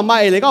ไม่ป่า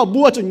maiเลยก็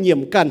บัวจนเหยี่ยม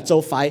กันเจ้า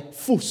ไฟ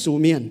ฟูสู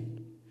เมียน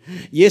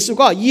เยซู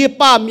ก็ยี่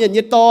ป้าเมียน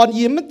ยี่ตอน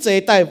ยี่มันเจ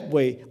ใต้เว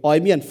ยอ้อย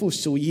เมียนฟู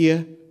สู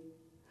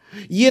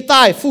ยี่ใ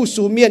ต้ฟู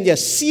สูเมียนอย่า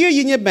เสีย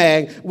ยี่แมง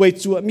เวย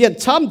จั่วเมียน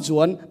ช้ำจ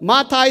วนมา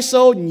ไทยโซ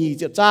ยี่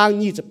จะจาง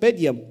ยี่จะเป็ด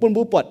เยี่ยมปุ่น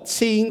บุปผ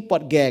ชิงป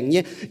ดแกงเ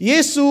นี่ยเย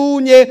ซู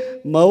เนี่ย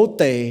เมาเ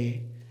ต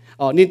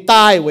อ๋อนี่ใ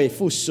ต้เวย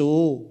ฟูสู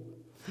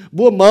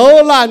บัวเมา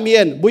ลานเมีย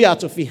นบัวอยาก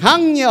จะฟิหั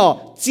งเนี่ย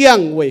เจียง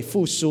เว่ยฟู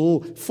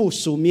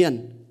สูเมียน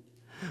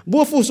บั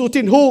วฟูสู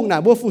ทินหงนะ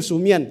บัวฟูสู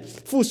เมียน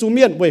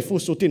เว่ยฟู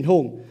สูทินห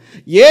ง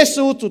เย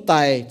ซูจุดไต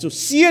จุด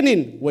เสียนิ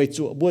นเว่ย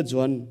จุบัวจ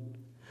วน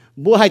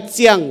บัวให้เ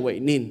จียงเว่ย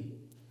นิน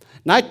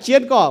นายเจีย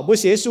นก็บัว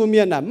เสียสูเมี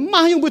ยนน่ะมา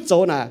ยุ่งบัวโจ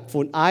น่ะ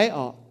ฝุ่นไอ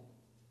อ๋อ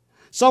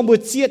สองบัว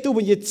เจียตู้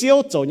บัวเจียว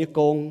โจเนี่ยก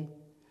ง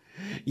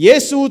เย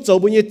ซูโจ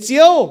บัวเจี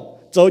ยว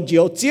โจเจี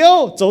ยว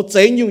โจเ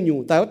จียอยู่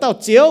แต่ว่าเต้า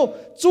เจียว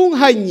中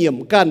係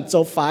嚴กัน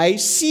就快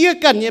寫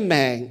กัน嘅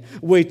命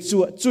為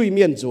做最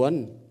面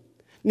準，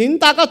您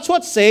大家出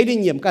世你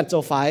嚴กัน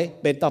就快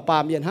變到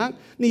八面行，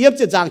你入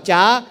就漲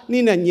價，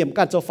你呢嚴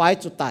กัน就快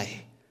就大，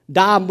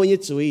打唔會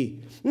追，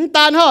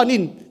但係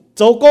你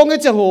做工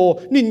嘅時候，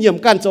你嚴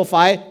กัน就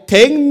快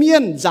停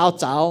面找，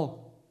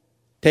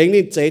停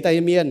你這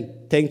對面，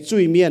停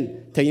最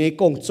面，停你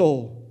工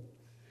作。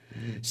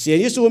寫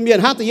耶穌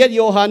面哈第一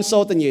約翰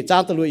書第二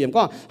章第六節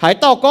講，係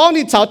到講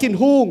你朝天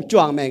空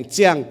撞命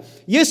將，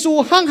耶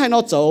穌行係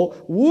我走，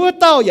我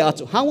到也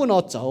就行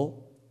我走。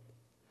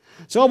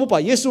所以我不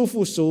把耶穌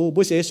復甦，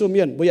不寫耶穌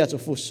面，不也就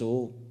復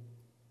甦。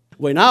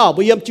為哪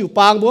不厭就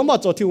幫，不嘛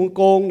做天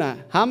公呐，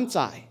喊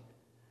在。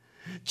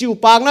就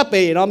幫那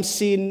被人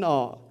信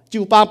哦，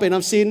就幫被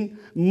人信，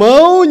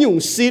冇用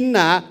信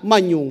呐，嘛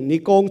用你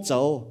工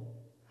走。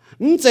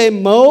唔只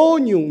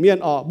冇用面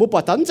哦，不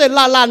把等只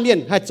拉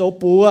面係做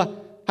布。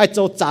hay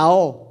cho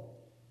cháu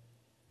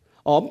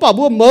ở bảo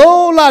bữa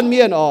mẫu lan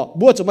miền ở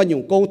bữa cho mình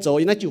dùng công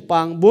chơi nó chịu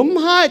bằng bướm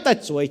hai tay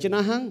chuối trên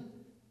nó hăng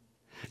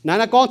nãy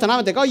là con thằng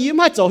nào thì có yếm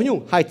hai chỗ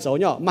nhung hai chỗ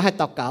nhỏ mà hai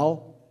tàu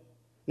cáo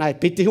này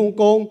bị thì hung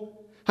công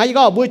hay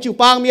có bữa chịu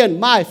bằng miền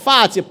mai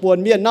pha chỉ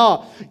buồn miền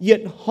nó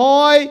nhiệt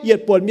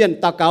buồn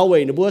miền tàu cáo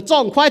về nữa bữa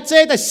trong khoai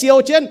chế tại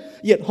siêu trên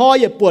nhiệt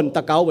buồn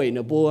tàu cáo về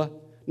nữa bữa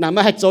nãy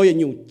mà hai chỗ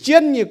dùng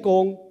trên như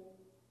công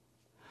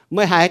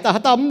mày hai tàu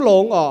tấm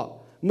lồng ở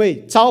mày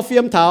cháu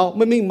phiêm thảo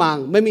mày mình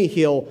mảng mày mình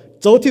hiểu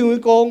dấu thiên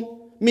nguyên công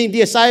mình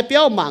địa sai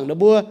béo mảng nó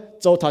bữa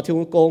dấu thảo thiên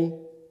nguyên công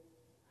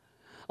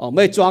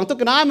mày chọn tất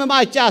cả mày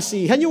mai cha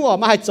xì hay nhung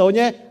mà hai dấu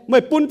nhé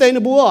mày bún tên nó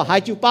bữa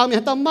hai chịu bao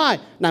mày tâm mai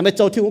này mày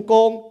dấu thiên nguyên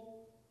công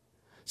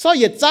sau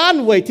giờ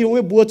chán về thiên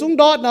nguyên bữa chúng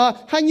đó nó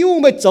hay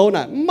nhung mày dấu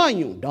này mày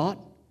nhung đó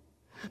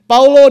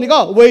Paulo này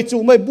có về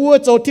chủ mày bữa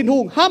dấu thiên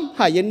hùng hăm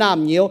hay yên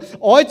nam nhiều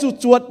ói chủ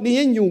chuột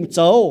này nhung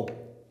dấu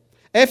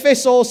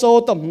Ephesos số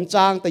tầm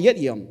trang tại nhất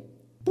điểm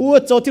bùa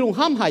cho thiên long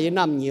ham hải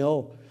nam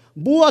nhiều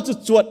bùa cho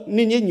chuột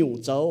nên như nhủ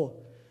cháu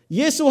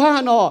Giêsu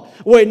ha nó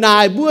vậy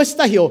này bùa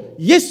ta hiểu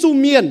Giêsu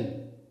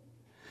miền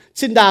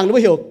xin đàng nó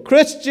hiểu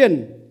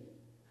Christian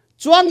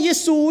choang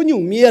Giêsu nhủ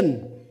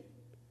miền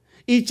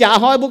ý trả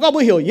hỏi bùa có bùa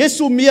hiểu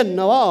Giêsu miền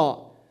nó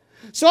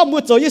sao bùa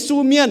cho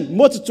Giêsu miền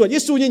bùa cho chuột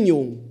Giêsu như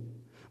nhủ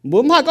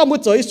muốn hai con bùa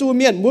cho Giêsu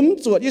miền muốn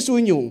chuột Giêsu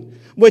nhủ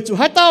为主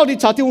还到你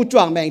朝天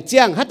撞命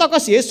将，还到个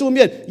耶稣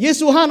面，耶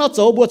稣喊他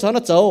走，不朝他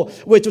走，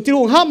为主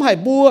天喊还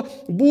不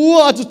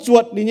就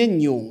做你呢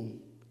用，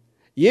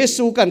耶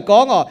稣敢讲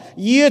哦，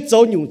耶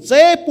走用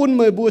这半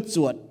没不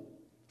做，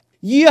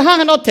耶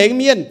喊他停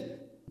面，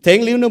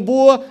停了呢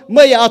不，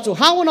没要主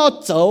喊他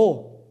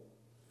走，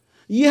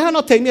耶喊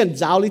他停面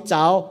找你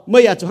找，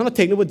没要主喊他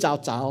停了不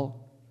找，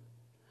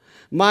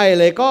ไม่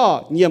เลยก็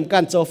เยี่ยมกั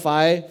นโจไฟ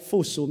ฟู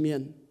สูเมีย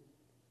น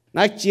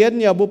นักเจียนเ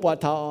นี่ยบุป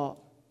ผา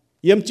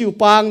เยี่ยมจิว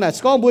ปังน่ะ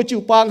ก็บัวจิ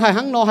วปังให้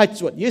หังนอให้จ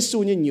วดเยซู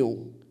เนี่ยอยู่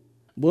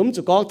บัวมันจ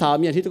ะก้องถาม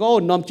เนี่ยที่ก็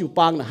นอมจิว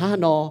ปังน่ะฮา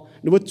นอ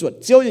หรือว่าจวด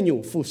เจียวเนี่ยอยู่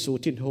ฟูสู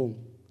ทิ้งหง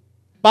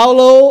เปา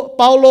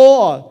โล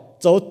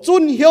จะจุ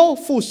นเหี้ยว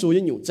ฟูสูเ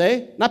นี่ยอยู่เจ้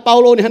นะเปา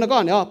โลนี่ฮะนะก็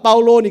เนี่ยเปา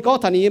โลนี่ก็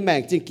ทันนี้แม่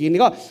งจริงๆนี่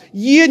ก็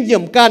เยี่ย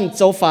มกันโ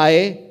จไฟ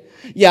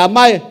อย่าไ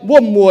ม่ว่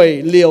มวย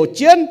เหลียวเ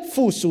จียน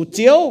ฟูสู่เ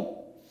จียว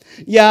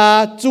อย่า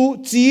จู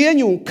เจียอ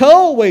ยู่เขา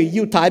ไว้อ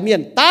ยู่ถ่ายเมีย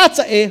นตาจ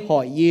ะเอหอ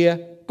ยเยีย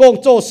กง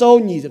โจโซ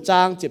20 จ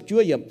างเจ็บชั่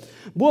วเยี่ยม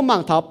บัวมั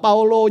งเท้าเปา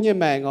โลเนี่ย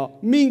แมงอ๋อ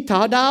มิงเท้า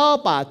ดาว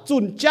ป่าจุ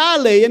นจ้า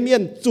เลยเมีย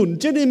นจุน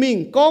เจนี่มิง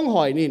กองห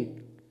อยนิน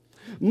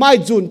ไม่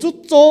จุนจุด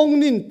จง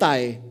นินไต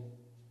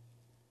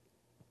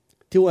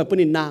ที่ว่าเป็น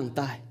นินนาง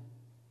ตาย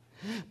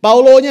เปา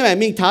โลเนี่ยแม่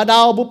มิงถาดา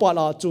วบุปผ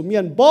าจุเมี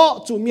ยนบ่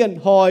จุเมียน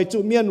หอยจุ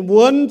เมียนว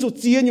นจุ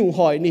เจียนอยู่ห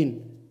อยนิน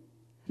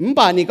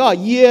ป่านี่ก็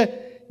เยี่ย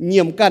เงี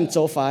ยมกันโจ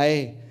ไฟ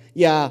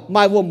อย่าไ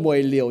ม่ว่ามวย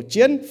เหลียวเ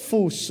จียนฟู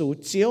สู่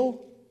เจียว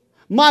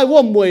ไม่ว่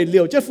ามวยเหลี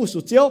ยวเจียนฟู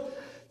สู่เจียว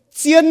เ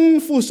จียน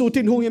ฟูสู่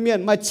ทิ้งหงเมียน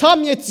ไม่ช้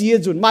ำเนี่ยเจีย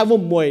จุนไม่ว่า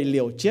มวยเหลี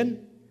ยวเจียน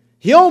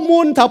เหี่ยวมุ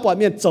นเท้าปอดเ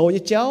มียนโจเ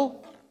นี่ยเจ้า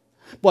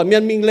ปอดเมีย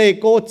นมิงเล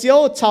โกเจียว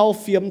ชาว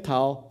เฟียมเท้า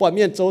ปอดเ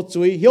มียนโจ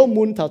จุยเหี่ยว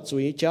มุนเท้าจุ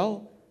ยเจ้า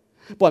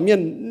ปอดเมียน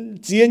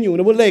เจียนอยู่ใน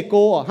บนเลโ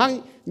ก้หั่ง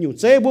อยู่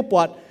เจ้บุป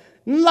อด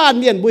ลาน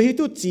เมียนบุหิ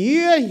ตุเจี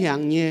ยอย่า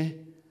งเงี้ย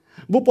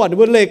บุปอดใน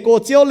บนเลโก้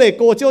เจียว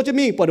จะ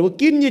มีปอดในบน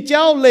กินยี่เจ้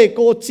าเลโ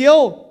ก้เจียว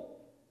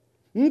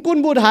กุน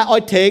บุญหาอ้อ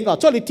ยเถงก็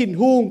ชอบลิทิน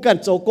หุงกัน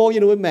โจโก้ยั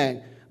นด้วยแมง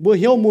บุ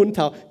เหี่ยวมุนเถ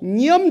าเ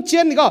ยี่ยมเจี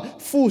ยนก็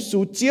ฟู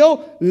สู่เจียว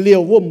เหลีย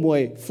วว่มว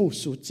ยฟู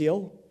สู่เจียว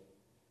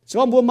ช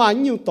อบบัวมัน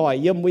อยู่ต่อย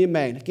เยี่ยมบุยแม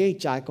งเกี่ย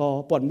จ่ายก็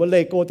ปอดบนเล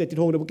โก้แต่ทิน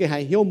หุงในบุเกี่ยหา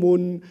ยเหี่ยวมุ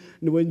น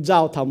ในบนเจ้า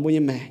ทำบุย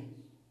แมง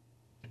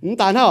แ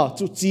ต่ถ้า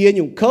จุเจียนอ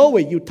ยู่เขาไ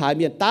ว้อยู่ถ่ายเ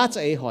มียนตาจะ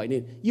เอหอยนี่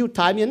อยู่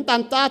ถ่ายเมียนตั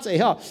นตาจะเอ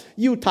ฮะ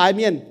อยู่ถ่ายเ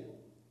มียน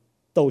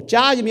โตจ้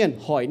าอยู่เมียน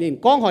หอยนี่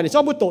ก้องหอยนี่ช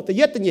อบบุโตแต่เ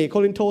ย็ดแต่เหย่โค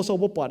ลินโทโซ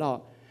บุปอดอ่ะ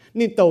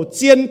นี่โตเ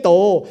จียนโต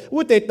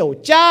วุ้แต่โต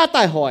จ้าใ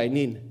ต้หอย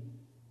นี่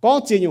ก้อง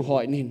เจียนอยู่หอ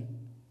ย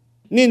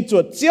นี่จว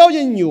ดเจียว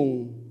ยังอยู่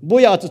บุ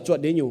ยเอาจุดจวด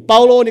นี่อยู่เปา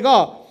โลนี่ก็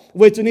เ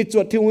วจุนี่จ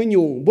วดที่วิ่งอ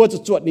ยู่บัวจุ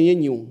ดจวดนี่ยัง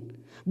อยู่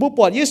บุปผ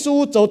าเยซู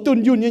โจตุน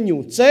ยุนยังอยู่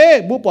เจ้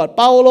บุปผาเ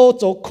ปาโล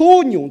โจคู่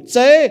อยู่เ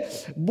จ้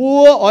บั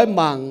วอ้อย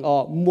มัง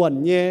มวน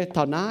เย่เ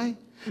ท่านั้น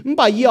มันไ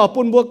ปยี่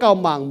ปุ่นบัวเก่า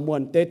มังมว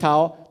นเตเท้า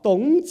ตรง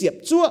เจ็บ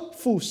จั่ว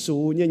ฟูสู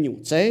ยังอยู่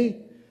เจ้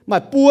มา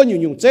ปัวอ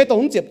ยู่เจ้ตร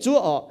งเจ็บจั่ว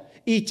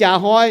อีจ่า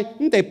หอย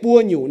มันแต่ปัว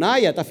อยู่นะ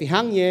อย่าแต่ฝีหั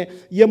งเย่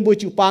เยี่ยมบัว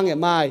จูปังอย่า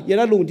มาอย่า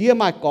ละลุงเดีย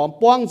มาก่อม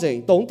ป้องเจ๋ง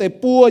ตรงแต่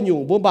ปัวอยู่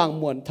บัวบาง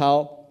มวนเท้า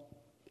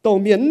ตรง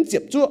เมียนเจ็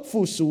บจั่วฟู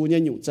สูยั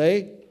งอยู่เจ้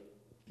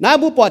น้า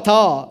บุปผาเท้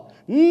า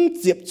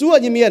เจ็บจั่ว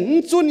ยี่เมียน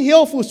จุนเหี่ย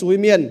วฟูสู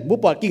ยี่เมียนบุป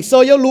ผากิ่งโซ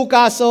ยลูก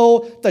าโซ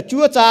แต่จั่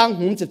วจาง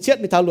จะเช็ด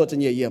ในทางหลวงจะ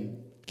เยี่ยม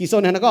กิ่งโซ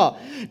นั่นก็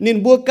นิน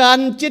บัวกัน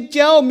เจ็ดเ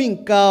จ้ามิง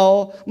เก่า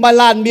มา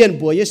ลานเมียน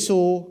บัวเย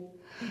ซู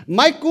ไ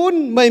ม่กุน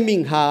ไม่มิง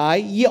หาย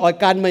ยี่อ่อย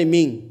การไม่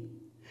มิง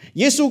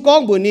เยซูก้อ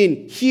งบุนิน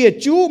เฮีย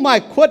จูไม่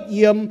ขวดเ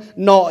ยี่ยม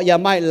เนาะอย่า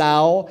ไม่เหลา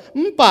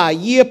ป่า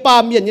เยี่ยป่า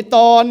เมียนยี่ต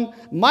อน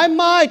ไ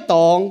ม่ต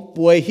อง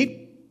ป่วยฮิก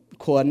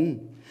ขวน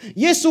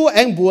เยซูแอ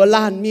งบัวล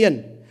านเมียน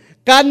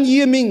การเ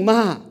ยี่ยมิงมา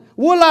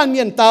วัวลานเมี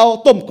ยนเตา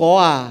ต้มก่อ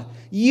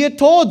เยี่ยโ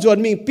ทจวน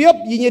มิงเปียบ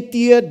ยี่เ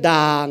ตียด่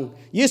าง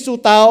เยซู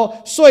เตา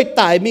สวย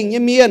ตายมิง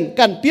เมียน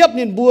กันเปียบ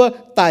นินบัว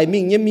ตายมิ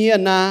งเมียน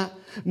นะ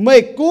ไม่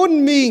กุน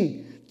มิง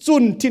จุ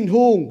นทิน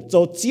หุงโจ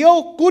เจียว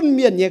กุนเ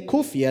มียนเย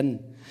คู่เฟียน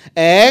แ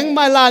องม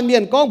าลานเมีย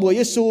นก้องบัวเ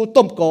ยซู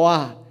ต้มก่อ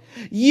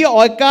ยี่อ่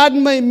อยการ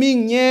ไม่มิง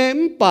เย่ม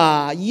ป่า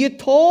ยี่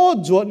โท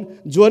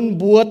จวน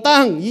บัว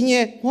ตั้งยี่เ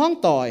ย่ห้อง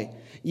ต่อย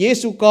เย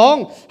ซูก้อง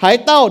หาย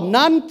เต้า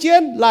น้ำเจีย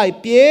นลาย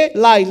เปีย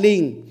ลายลิ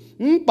ง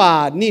ป่า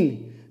นิน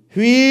ห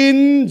วิน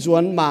จว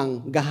นมัง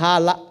กะฮา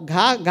ละ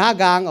กะ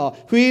กาง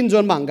หวินจ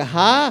วนมังกะฮ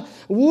า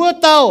วัว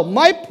เต้าไ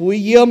ม่ผุย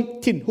เยี่ยม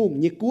ทินหุง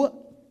ยี่กัว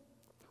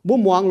บุ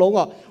มวางลง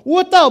วัว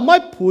เต้าไม่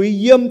ผุย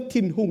เยี่ยมทิ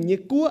นหุง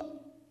ยี่กัว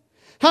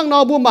ห้างนอ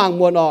บุมัง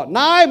มวนน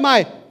ายไม่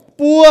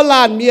ปัวล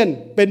านเมียน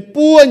เป็น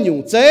ปัวหยุ่ง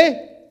เจ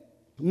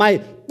ไม่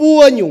ปัว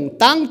หยุ่ง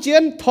ตั้งเจีย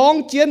นท้อง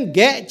เจียนแก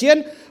ะเจียน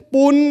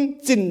ปุน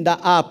จินด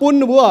าปุน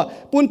วัว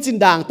ปุนจิน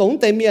ด่างตรง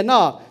แต่เมียน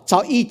ชา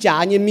วอีจ่า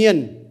เมียน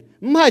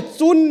ไม่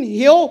จุนเ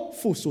หี่ยว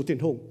ฟูสู่ถิ่น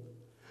หง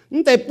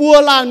แต่ปัว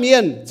ลานเมีย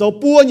นจะ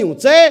ปัวหยุ่ง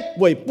เจ้ไ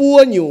ว้ปัว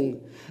หยุ่ง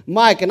ไ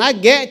ม่กันนะ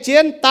แกะเจีย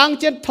นตัง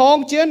เจียนทอง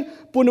เจียน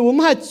ปุนวัวไ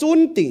ม่จุน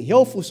ติ่งเหี่ย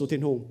วฟูสู่ถิ่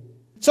นหง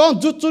ช่อง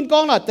จุดจุนกอ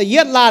งน่ะแต่เ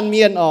ย็ดลานเ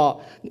มียน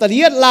แต่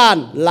เย็ดลาน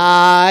หล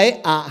าย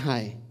หา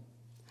ย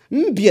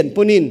เบียน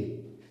ปุนิน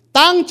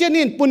ตังเจีย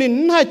นินปุนิน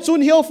ให้จุน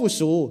เหี่ยวฟู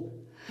สู่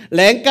แห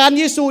ล่งการเ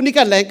ยซูนี่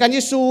กันแหล่งการเย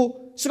ซู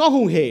สก็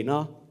หุงเหเนา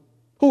ะ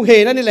หุงเห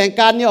นั่นนี่แหล่ง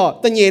การเนี่ย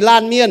แต่เหย่ลา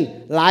นเมียน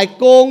หลาย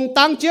โกง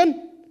ตั้งเจียน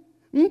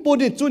ปู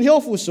นินจุนเหี่ยว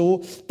ฟูสู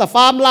แต่ฟ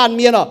าร์มลานเ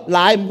มียนหล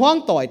ายห้วง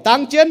ต่อยตั้ง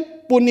เจียน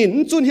ปูนิน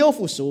จุนเหี่ยว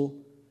ฟูสู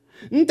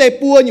แต่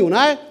ปัวอยู่น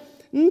ะ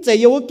แต่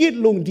เยาวกิจ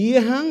ลุงดี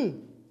หัง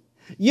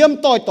เยี่ยม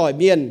ต่อย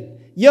เมียน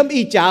เยี่ยม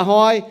อีจ่าห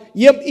อย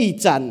เยี่ยมอี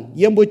จันเ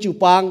ยี่ยมบัวจิว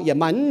ปางอย่า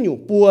มันอยู่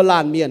ปัวลา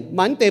นเมียน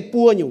มันแต่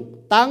ปัวอยู่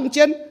ตั้งเ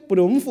จียนปู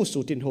นินฟูสู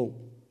ทินหง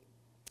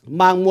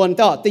มางมวน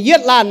ก็แต่เย็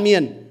ดลานเมีย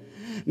น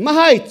ไม่ใ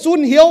ห้จุน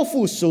เหี่ยว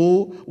ฟูสู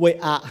ไว้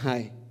ใ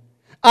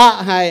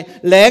ห้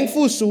แหลง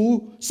ฟูสู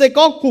ใส่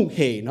ก้องหุงเห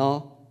เนาะ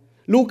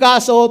ลูกา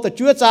โซแต่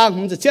จั่วจาง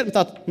มันจะเช็ด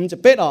มันจะ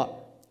เป็ด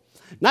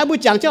นายบุญ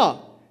จังเจ้า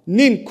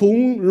นินคุง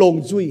ลง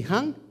จุยหั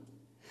ง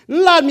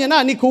ลานเมียน่ะ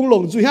นี่คุงล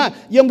งจุยหัง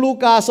ยมลู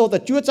กาโซแต่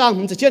จั่วจาง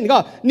มันจะเช็ดก็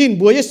นิน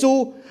บัวเยซู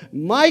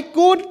ไม่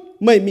กุด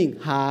ไม่มิง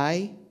หาย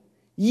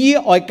ยี่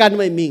อ้อยกันไ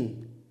ม่มิง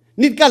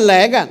นิดกันแหล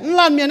งอ่ะ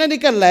ล้านเมียนั่นนิ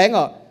ดกันแหลง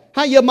อ่ะใ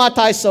ห้ยามาท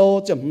ายโซ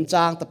จะมจ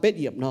างตะเป็ดเ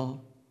หยียบนอ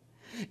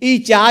อี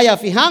จ่าอย่า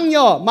ฝีหัง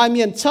ย่อมาเ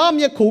มียนช้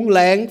ำยาขุงแหล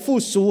งฟู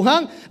สูหั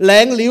งแหล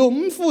งหลิว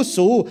ฟู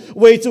สู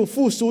เวจู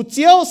ฟูสูเ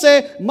จียวเซ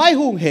ไม่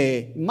หุงเห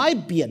ไม่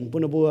เบี่ยนปุ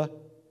นบัว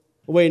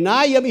เวนา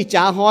ยยามอีจ่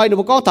าหอยหนู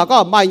บอกถ้าก็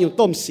ไม่อยู่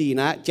ต้มสี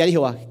นะเจ้าที่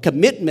หัว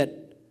commitment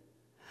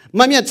ม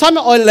าเมียนช้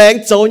ำอ้อยแหลง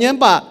โจเนี่ย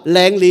ป่ะแหล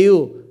งหลิว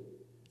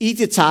อี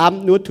จิตาม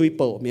หนูถุยโ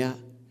ปเมีย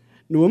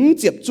หนูมัน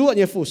เจ็บจ้วเ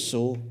นี่ยฟู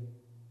สู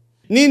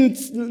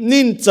นิ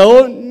นโจ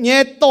เนี่ย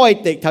ต้อย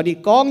เด็กเท่าที่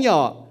ก้องย่อ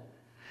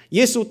เย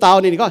ซูเตา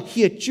เนี่ยก็เ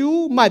ฮียจู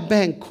ไม่แ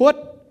บ่งขวด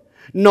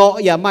เนาะ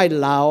อย่าไม่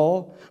เหลา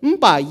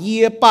ป่าเยี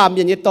ยป่ามอ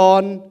ย่างตอ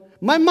น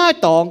ไม่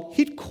ตอง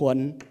ฮิตขวน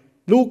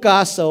ลูกา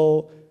โซ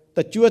แ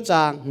ต่จั่วจ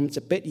างมันจ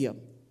ะเป็ดเยี่ยม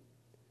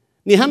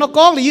นี่ฮันน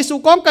ก้องหรือเยซู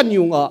ก้องกันอ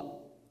ยู่อ่ะ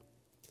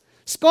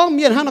สก้องเ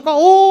มียนฮันนก็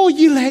โอ้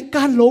ยีแรงก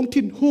ารลง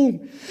ถิ่นหุ่ง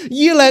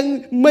ยีแรง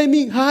ไม่มี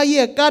หาย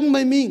กันไ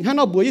ม่มีฮัน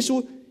นบัวเย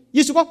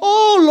ซูก็โอ้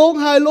ลง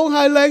หา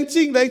ยแรงจ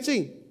ริง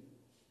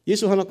เย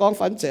ซูฮันนก้อง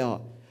ฝันเจ้า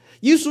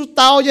เยซูเ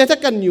ตาเยถ้า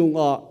กันอยู่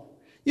อ่ะ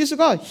เยซู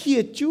ก็เฮีย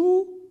จู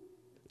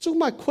จุ้ง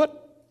ไม่ขวด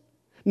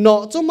เนาะ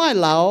จุ้งไม่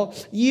เหลา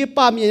ยี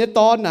ป่ามอย่าง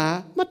ตอนนะ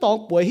มาตอง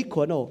ป่วยฮิตข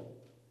วนโอ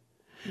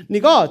นี่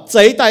ก็ใจ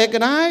ตายกั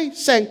นได้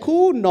แสง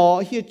คู่หนอ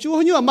เฮียจูเข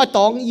าอยู่มาต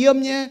องเยี่ยม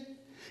เนี่ย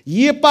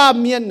ยี่ป้า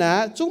เมียนนะ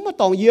จุ้งมา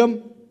ตองเยี่ยม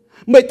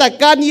ไม่แต่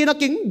การยี่นะ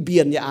กิ่งเบี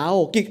ยนอย่าเอา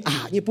กิ่ง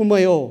ยี่ปุ่มไม่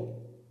โอ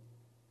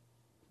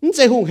นี่ใจ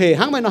หงเห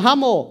หังไม่นะฮัม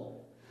โอ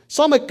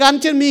ซ้อมไม่การ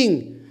เจมิง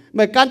ไ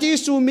ม่การที่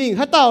ซูมิง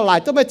ถ้าเต่าหลาย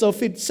ต้องไปเจอ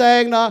ฟิดแซ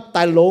งนะแ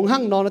ต่หลงหั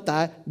งนอนนะแต่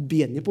เบี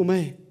ยนยี่ปุ่มไม่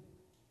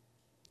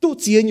ตู้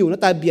เจียนอยู่นะ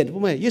แต่เบียน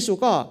ปุ่มไม่เยซู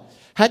ก็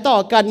ให้ต่อ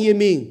การยี่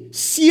มิง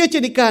เสียเจ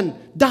นิกัน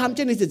ดามเจ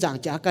นิจะจาง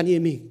จากการยี่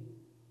มิง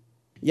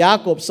ยา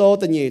กบโซ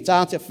ตันยี่จ้า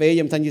งจะเฟย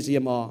ยมทันยี่สิย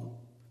มอ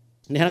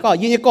นี่ฮะก็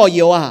ยิ่งก็เย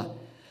อะอ่ะ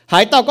หา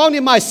ยต่อกล้อง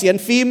นี่มาเสียน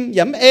ฟิล์มย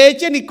ำเอเ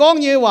จนี่กล้อง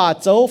เยอะว่า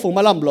โจฝงม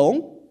าลำหลง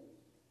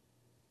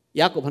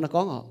ยากบพันก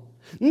ล้องอ่ะ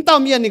นี่ตา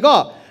เมียนนี่ก็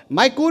ไ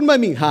ม่กู้ไม่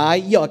มิงหาย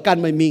เยอะกัน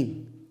ไม่มิง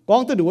กล้อ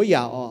งตัวดูว่าย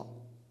าวอ่ะ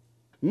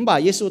มันบ่า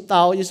เยซูเต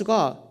าเยซูก็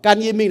การ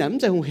ยี่มิงน่ะมัน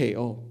จะหงเห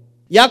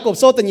อยากบ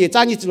โซตันยี่จ้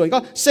างยี่สิบหลงก็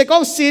เสกล้อ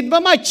งซีนว่า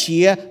ไม่เฉี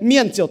ยเมี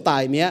ยนเจียวตา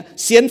ยเมีย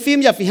เสียนฟิล์ม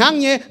อย่าฝีหัง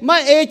เงี้ยไม่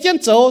เอเจน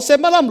โจเซ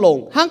มาลำหลง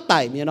หังตา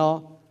ยเมียเนาะ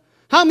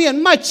ห้างเมียน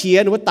ไม่เฉีย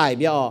หนูว่าตายเ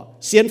มียอ๋อ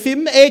เสียนฟิล์ม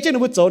เอเจนหนู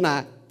ว่าโจน่ะ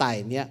ตาย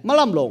เมียมา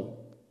ลำลง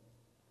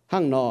ห้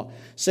างนอ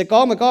เสกอ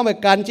งมันก็ไม่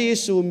การจี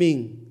ซูมิง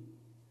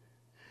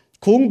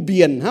คุ้งเบี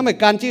ยนห้างไม่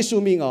การจีซู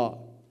มิงอ๋อ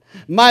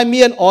ไม่เ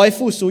มียนอ้อย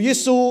ฟูสูยิ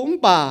สู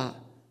ป่า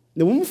ห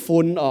นุ่ม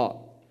ฝุ่นอ๋อ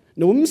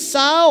หนุ่มส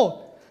าว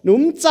หนุ่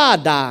มจ้า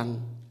ด่าง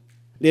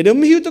เดี๋ยว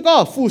หิวตัวก็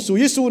ฟูสู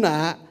ยิสูน่ะ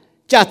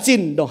จะจิ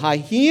นดอกหาย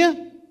เฮีย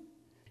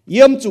เ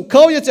ยี่ยมจุเข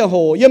าเนี่ยจะโห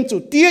เยี่ยมจุ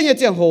เตี้ยเนี่ย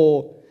จะโห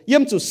เยี่ย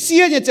มจุเสี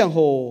ยเนี่ยจะโห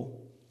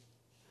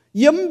เ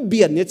ยี่ยมเบี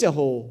ยนเนี่ยจะโห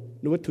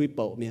หนูว่าถุยเ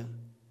ป่าเมีย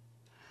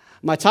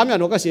มาช้ำอย่าง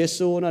หนูก็เสีย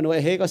สูนะหนู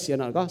เฮ้ก็เสีย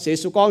หน่อยก็เสีย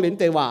สูก้องลิ้น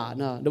เตวา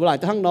นะหนูหลาย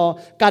ทั้งนอ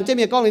การจะ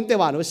มีก้องลิ้นเต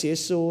วาหนูเสีย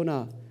สูนะ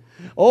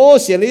โอ้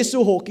เสียลิสู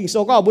โหกิงโซ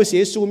ก็บุเสี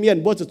ยสูเมียน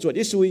บุจะจวด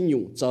ยิสูห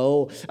ยุ่งโจ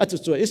อาจะ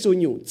จวดยิสู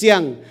หยุ่งเจีย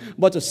ง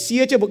บุจะเสี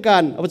ยเจ้าบุกั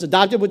นบุจะด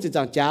ามเจ้าบุจะจ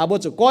างจ้าบุ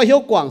จะก้อยเหี้ยว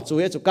กว่างจุ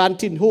ยจุการ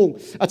ทิ้นหุ่ง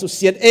อาจะเ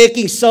สียเอ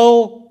กิงโซ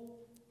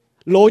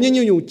โลยัง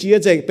อยู่เจีย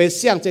เจงเป็นเ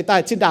สียงใจใต้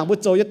ชิ้นด่างบุ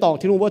โจจะตอง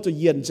ทิ้นหุ่งบุจะเ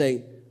ย็นเจง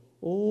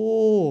โอ้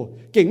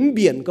เก่งเ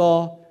บียนก็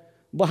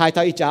บ่หายท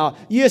างอีจ้า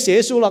เยี่ยเสีย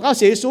สูหรอกเอา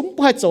เสียสู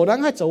บ่ให้โจนั่ง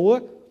ให้โจ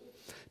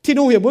ที่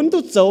นู่นเหี่ยวบุญตุ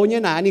โจเนี่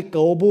ยนะนี่เก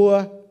าบัว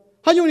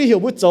ถ้าอยู่นี่เหี่ย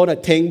วบุโจน่ะ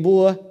เทงบั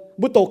ว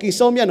บุโตกิโซ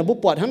เมียน่ะบุ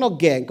ปอดทั้งนอก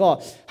แกงก็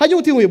ถ้าอยู่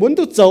ที่เหี่ยวบุญ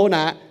ตุโจน่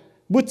ะ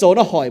บุโจ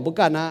น่ะหอยบุ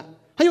กันนะ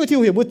ถ้าอยู่ที่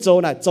เหี่ยวบุโจ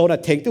น่ะโจน่ะ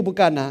เทงตุบุ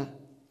กันนะ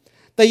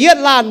แต่เย็ด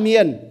ลานเมี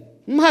ยน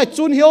ไม่ให้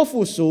จุนเหี่ยวฟู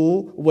สู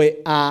เว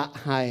อา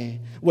ให้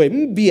เวม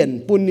เบียน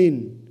ปุนิน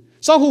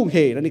ซ้อหุ่งเห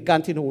แล้วในการ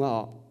ที่หุ่งอ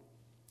อก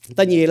แ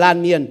ต่เยลาน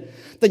เมียน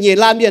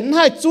ใ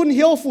ห้จุนเ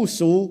หี่ยวฟู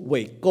สูเว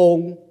ก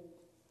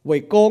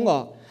งอ่ะ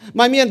ม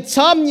าเมียน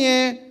ช้ำเนี่ย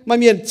มา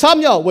เมียนช้ำ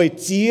เนี่ยเว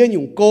เจียห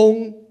ยุ่งกง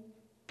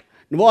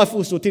หนูว่าฟู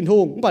สูทินห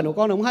งป่ะหนู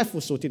ก็หนูให้ฟู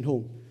สูทินห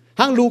ง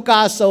หังลูกา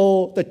โซ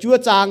แต่จั่ว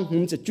จางหุ่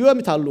มจะจั่วไ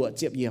ม่ทันหลวดเ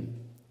จียบเยี่ยม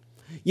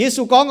เย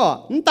ซูก้องอ่ะ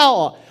นเต้า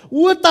อ่ะ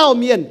วัวเต้า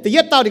เมียนแต่เ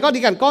ย็ดเต้านี่ก็ดี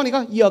กันก้องนี่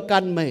ก็เยอะกั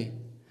นไหม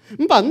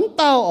นป่ะนเ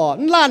ต้าอ่ะ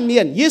นล้านเมี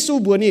ยนเยซู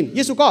บัวนินเย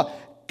ซูก็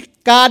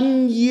การ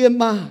เยี่ยม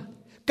มา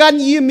การ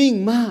เยี่ยมิง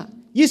มา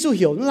เยซูเ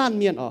หี่ยวล้าน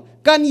เมียนออก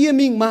การเยี่ย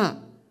มิงมา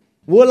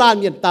วัวล้าน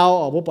เมียนเตา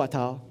ออกวัวปะเ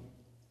ท้า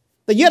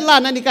แต่เย็ดล้าน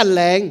นั่นนี่กันแ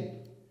รง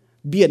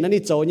เบียนนั่น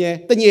นี่โจเนี่ย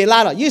แต่เยล้า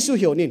นอ่ะเยซู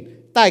เหี่ยวนิน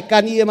ใต้กา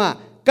รเยี่ยมา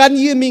การเ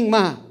ยี่ยมิงม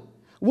า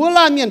วัว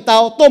ล้านเมียนเตา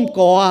ต้ม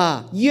ก่อ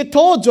เยี่ยโท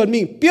จวนมิ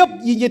งเปียบ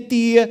เยี่ยเ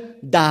ตีย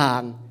ด่า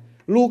ง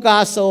ลูกา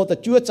โซแต่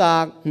จั่วจา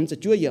งจะ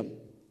จั่วเยี่ยม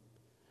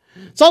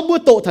สองบัว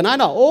โตฐานะ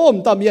เนาะโอ้ม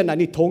ตอมเมียนน่ะ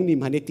นี่ทงนิม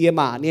หันนี่เตีย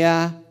มาเนี่ย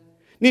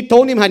นี่ท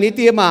งนิมหันนี่เ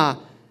ตียมา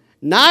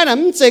น้าน่ะ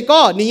มันเจ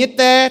ก็นี่แ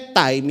ต่ต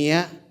ายเมีย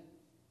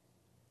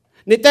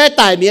นี่แต่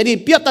ตายเมียนี่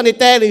เปียบตานี่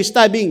แต่เลยสไต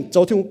ล์บิงโจ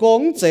ถึงก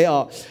งเจอ๋อ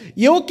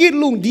ยกกิ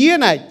ลุงเดีย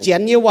น่ะเจีย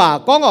นเยว่า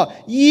ก็อ๋อ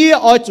ยี่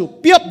อ๋อจุ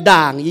เปียบด่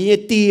างยี่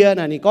เตีย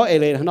น่ะนี่ก็เอ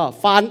เลยเนาะ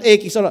ฟานเอ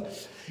กิสละ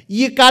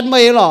ยี่การไม่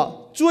หรอ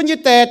จวนยี่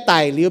แต่ตา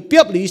ยหรือเปี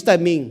ยบหรือสไต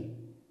ล์มิง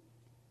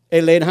เอ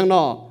เลยข้างน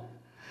อก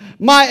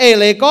mai ai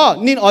lệ có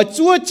nín ở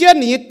chúa chiến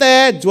ní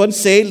tè chuẩn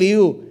xế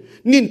liu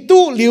nín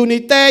tu liu ní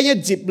tè nhé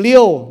dịp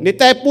liu ní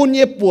tè pun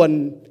nhé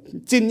buồn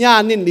chín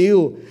nhà nín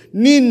liu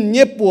nín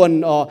nhé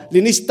buồn ở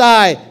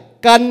linistai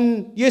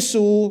căn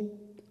Giêsu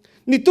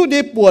nín tu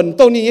đi buồn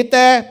tàu nín nhé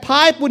tè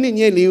phái pun nín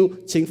nhé liu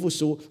chính phu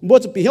su bố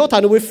จะbị hiểu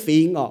thà nó với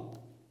phím ở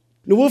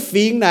nó với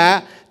phím nè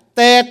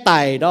tè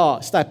tài đó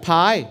tài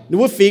phái nó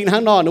với phím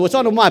hàng nọ nó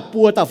cho nó mai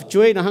bùa tàu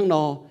chuối nó hàng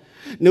nọ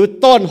nếu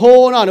tอนโฮ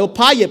เนาะnếuพ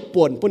ายเหยียด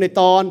ป่วนปุ่นใน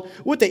ตอน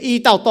ว่าแต่อี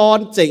เต่าตอน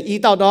เจ๋งอี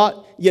เต่าเนาะ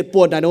เหยียดป่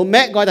วนแต่nếuแ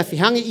ม่ก็แต่ฝี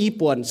หางอี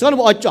ป่วนส่วนเร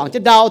าจ่องจะ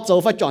ดาวโจ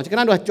ฟ้าจ่องจะกัน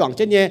นั่นด้วยจ่องจ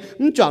ะเนี่ย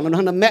จ่องนั่น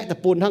ทั้งนั้นแม่แต่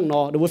ปุ่นทั้งน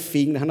อดูว่า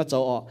ฟิงทั้งนั้นโจ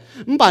อ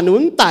ป่าหนุ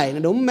นไต่นะ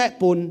ดูแม่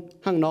ปุ่น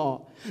ทั้งนอ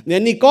เนี่ย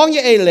นี่ก้อง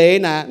ยี่เอเล่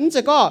นะจะ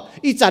ก็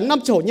อีจันน้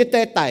ำโฉดยี่แ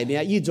ต่ไต่เนี่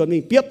ยอีจวนมี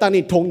เปียบตา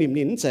นี่ทงนิ่ม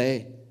นิ่มเจ๋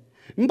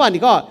ป่า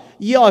นี่ก็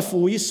ยี่อ้อยฟู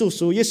ยี่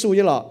สู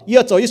ยี่หล่อยี่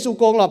โจยี่สู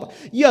กงหล่อ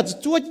ยี่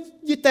จ้ว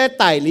ยี่แต่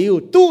ไต่ลิว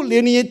ตู้เลี้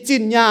ยนี่จิ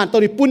นญาณตัว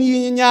นี้ปุ่นยี่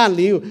ญาณ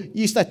ลิว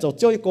ยี่ใส่โจเ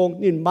จ้ายี่กง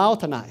นินเมา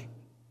ทนาย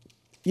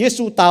เย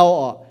ซูเตา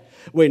อ๋อ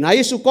เว้ยนายเ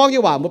ยซูก้อง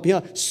ยี่ว่าเมื่อเพียง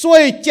ช่ว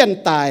ยเจน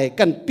ตาย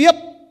กันเปียบ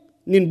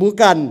นินบู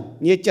กัน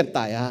เนี่ยเจนต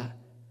ายอ่ะ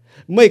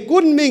ไม่กุ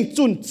นมิง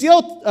จุนเจียว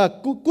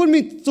กุนมิ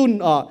งจุน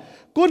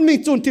กุนมิง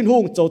จุนทิ้งห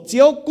งโจเจี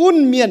ยวกุน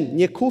เมียนเ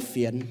นี่ยคู่เ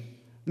ฟียน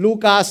ลู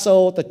กาโซ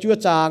แต่จั่ว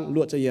จางล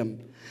วดจะเยี่ยม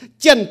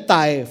เจนต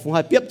ายฟงใ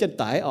ห้เปียบเจน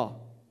ตายอ๋อ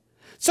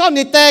ชอบ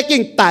นี่แต่กิ่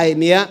งตาย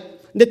เมีย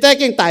ในแต่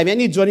กิ่งตายเมีย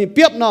นี่จวนนี่เ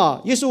ปียบเนาะ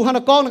เยซูฮัน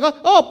กองแล้วก็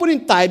ปุ่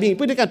นตายบิง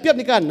ปุ่นในการเปียบใ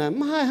นกันนะไ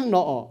ม่ให้หังเน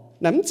าะ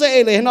นั่นจะเอ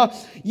เลยเนาะ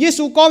เย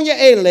ซูกองยัง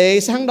เอเลย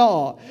สังเนา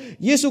ะ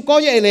เยซูกอง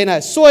ยังเอเลยน่ะ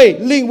ช่วย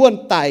ลิงวน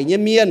ตายเนี่ย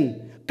เมียน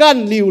กัน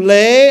หลิวเ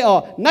ล่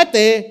นั่นแ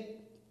ต่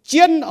เจี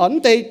ยนนั่น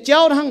แต่เจ้า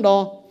ทั้งเนา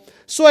ะ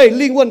ช่วย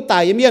ลิงวนตา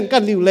ยเนี่ยเมียนกั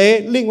นหลิวเล่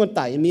ลิงวน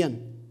ตายเนี่ยเมียน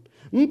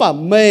มันป่ะ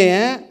ไ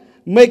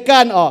ม่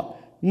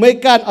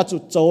การจุ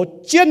ดโจ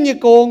เจียนยี่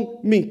กง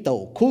มิงเต่า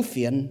คู่เ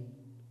ฟียน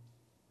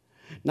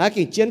น่า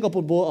กิ่งเจียนก็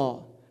ปุ่นบัว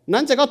นั้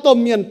นจะก็ต้ม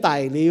เมียนไต่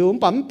หลิว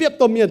ปั๊มเปียบ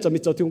ต้มเมียนจะมี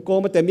โจทิ้งโกง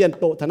มาแต่เมียน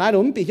โตทนายหนู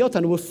มันปีเหี้ยวทั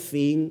นวัว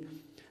ฟิง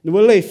หนูว่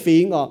าเลยฟิ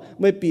ง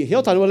ไม่ปีเหี้ย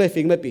วทันวัวเลย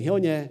ฟิงไม่ปีเหี้ยว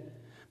เนี่ย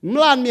มัน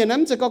ลานเมียนนั้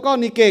นจะก็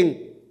นี่เก่ง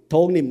ท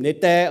งนิ่มใน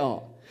แต่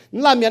มั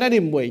นลานเมียนนั้น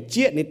นี่หมวยเ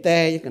จี๊ยในแต่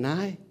ยังกันนา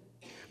ย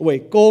หวย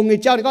โกงไอ้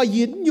เจ้านี่ก็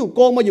ยินอยู่โก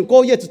งมาอยู่โก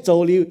งเยอะจะโจ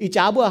หลิวอี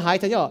จ้าบัวหาย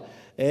ทั้งย่อ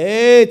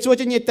ช่วย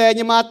จะเนี่ยแต่เ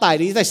นี่ยมาไต่ห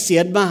รือแต่เสี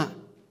ยนมา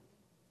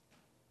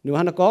หนู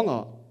ฮันนักก้อง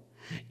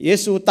เย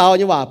ซูเตาเ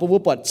นี่ยว่าผู้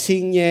ปวดชิ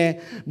งเนี่ย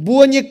บั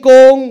วเนี่ยโก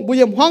งบัว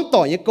ยังห้องต่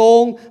อเนี่ยโก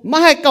งมา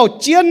ให้เก่า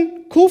เจียน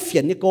คู่เฟี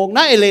ยนเนี่ยโกง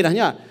น่าเอเลยนะเ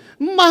นี่ย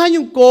มาให้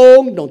ยุ่งโก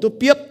งหนองตัวเ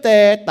ปียบแต่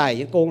ไต่เ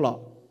นี่ยโกงหรอ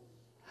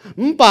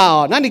เปล่า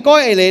นั่นนี่ก็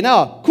เอเลยนะ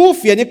คู่เ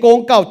ฟียนเนี่ยโกง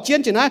เก่าเจียน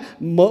จะนะ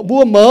บั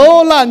วเหม่อ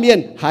ล้านเมียน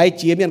หายเ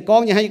จียเมียนก้อ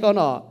งเนี่ยให้ก็เ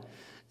นาะ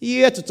เ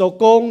ยี่ยจุดโจ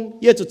โกง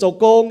เยี่ยจุดโจ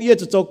โกงเยี่ย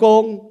จุดโจโก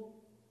ง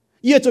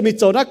เยี่ยจุดมี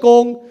โจนักโก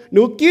งห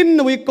นูกินห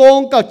นูโกง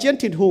เก่าเจียน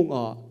ถิ่นหุง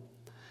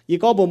อี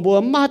ก็บ่มบัว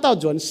มาเต้า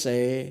จวนเส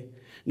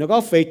nó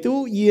có phải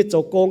tu y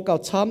cho con cao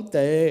chăm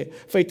tệ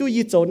phải tu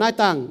y cho nai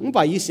tăng không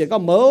phải y sẽ có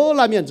mở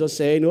làm miệng cho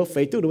xe nữa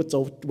phải tu được cho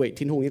vậy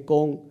thiên hùng y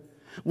con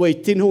vậy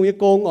thiên hùng y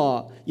con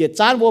giờ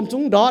chán vôm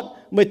chúng đó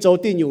mới cho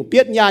tiền nhiều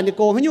biết nhà như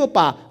con hay như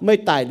bà mới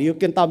tải liều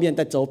kiên tao miệng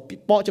tại cho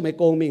bỏ cho mấy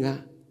con mình ha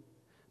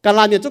cả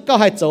làm miệng chút cao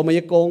hay cho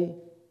mấy con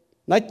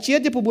nói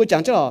chết chứ bùi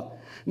chẳng cho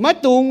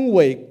mắt tung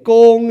vậy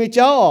con người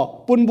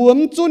cháu buồn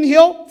buồn chun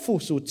hiếu phụ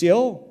sủ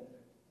chiếu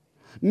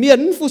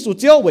miễn phụ sủ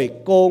chiếu vậy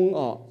con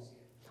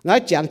nói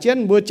chẳng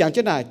chiến bữa chẳng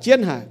chiến này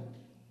chiến hả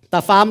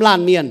ta phàm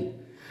lan miền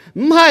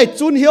hai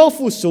chun hiếu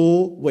phụ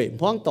sủ vậy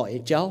hoang tỏi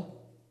cháu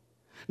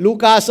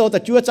Luca sau ta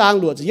chúa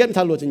trang luật diễn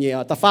thằng luật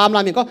nhiều ta phàm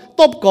lan miền có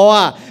top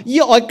có y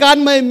ỏi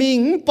can mày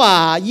mình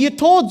bà y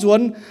thô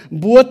chuẩn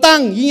bùa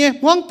tăng y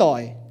hoang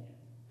tỏi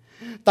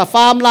ta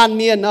phàm lan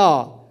miền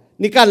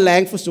นี่การแหล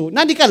งphụ sủ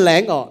นั่นนี่การแหล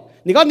ง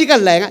นี่ก็นี่กา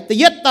รแหลงแต่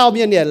ยัดเตาเมี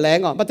ยเนี่ยแหลง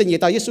มาแต่เนี่ย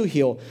เตาเยซู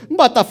หิวม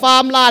าแต่ฟา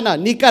ร์มลาน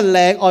นี่การแหล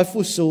งphụ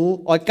sủ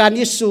การเ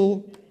ยซู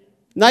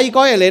นาย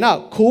ก็อะไรนะ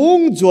คุ้ง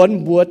จวน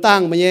บัวตัง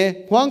มาเนี่ย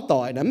ห้องต่อ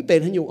ยนั้นเป็น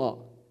ให้ยุ่ง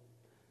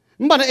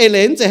มันเป็นเอเล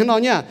นเจ๋งนอน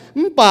เนี่ย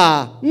มันป่า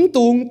มัน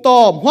ตุงต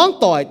อมห้อง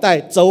ต่อยแต่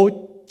เจ้า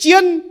เจีย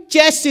นเจ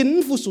สิน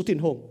phụ sủถิ่น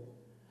หง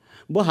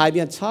บัวหายเบี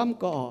ยนช้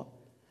ำก็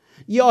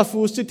ยอดphụ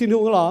sủถิ่นห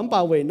งหรอมันป่า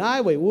เว่ยนาย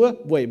เว่ยวัว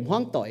เว่ยห้อ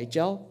งต่อยเ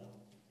จ้า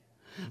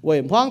เว่ย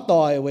ห้องต่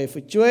อยเว่ยฝึ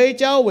กช่วย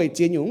เจ้าเว่ยเ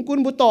จียนหยงกุน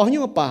บุตรให้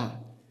ยุ่งป่า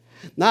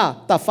นะ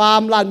แต่ฟาร์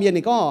มลานเมีย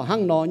นี่ก็ห้า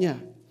งนอนเนี่ย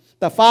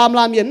แต่ฟาร์มล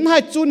านเมียนให้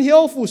จุนเหี้ย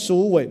วผู้สู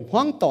เว่ยห้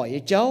องต่อย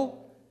เจ้า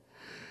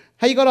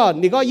ให้ก็รอ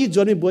นี่ก็ยี่จ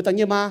วนเป็นบัวตัน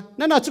ยี่มา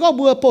นั่นน่ะจะก็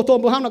บัวโพทม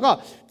บัวห้างแล้วก็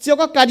เจ้า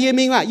ก็การเยี่ย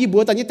มิงว่ะยี่บั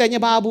วตันยี่แต่ยี่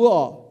มาบัว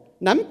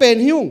นั้นเป็น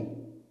ยุ่ง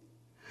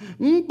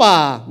ป่า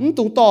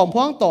ตุงตอม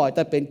ห้องต่อยแ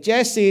ต่เป็นเจ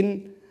สิน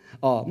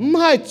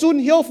ให้จุน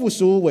เหี้ยวผู้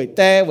สูเว่ยแ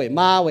ต่เว่ยม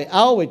าเว่ยเอ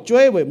าเว่ยช่ว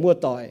ยเว่ยมัว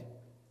ต่อย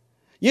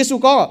เยซู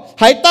ก็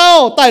ให้เต้า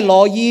ใต้หล่อ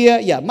เยีย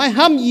อย่าไม่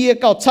ห้ามเยีย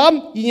เก่าช้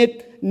ำ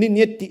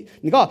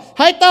นี่ก็ใ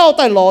ห้เต้าใ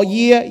ต้หล่อเ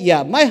ยียอย่า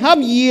ไม่ห้าม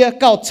เยีย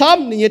เก่าช้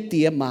ำนี่เ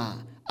ตียมา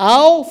เอา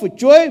ฝึก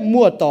ช่วย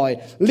มัวต่อย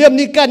เลี่ยม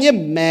นี่กันเนี่ย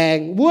แมง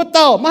วัวเ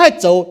ต้าไม่ให้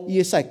โจเยี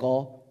ยใส่ก่อ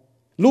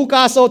ลูก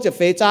าโซจะเฟ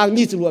จาง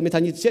นี่จะรวมไม่ทั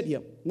นยี่เสียเดีย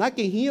วนัก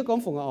กินเฮียก็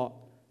ฝง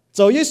โจ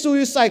เยซู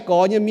ใส่ก่อ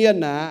เนี่ยเมียน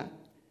นะ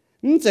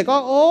sẽ có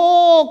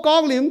ô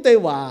con liếm tê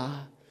hòa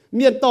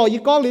miền tỏ y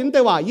con liếm tê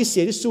hòa y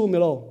xế su mê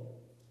lô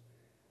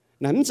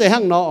nắn sẽ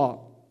hăng nọ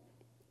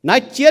nãy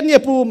chiến như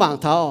bù mạng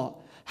thảo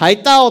hãy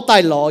tao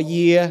tài lọ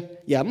yê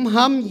yếm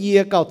hâm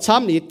yê cào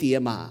chăm ní tìa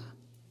mà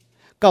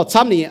cào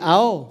chăm ní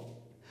áo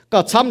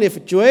cào chăm ní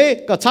phải chuối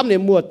cào chăm ní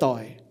mua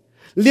tỏi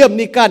liềm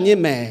ní can như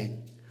mẹ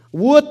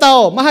vua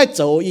tao mà hay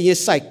dấu y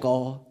sai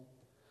có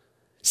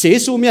xế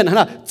su miền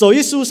hả dấu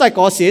y su sai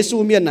có xế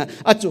su miền nè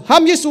à chủ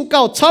hâm y su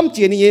cào chăm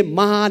chỉ ní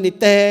mà ní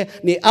tè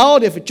ní áo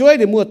ní phải chuối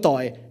ní mua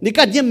tỏi ní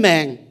can như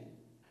mẹ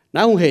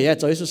nãy không hề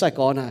dấu y su sai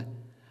có nè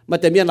mà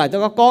แต่เมียนหลายตัว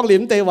ก็ก้องลิ้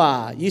นเตว่า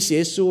ยี่เสี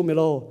ยสู้ไม่โ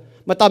ล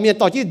มาตามเมียน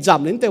ต่อที่จ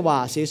ำลิ้นเตว่า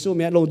เสียสู้เ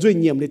มียลงจุย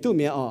เงียมเลยตู้เ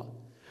มียอ๋อ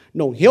ห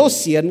นุ่มเหี้ยวเ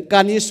สียนกา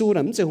รยี่สู้น่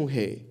ะมันจะคงเห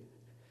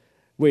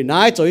เวนา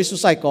ยจะยี่สู้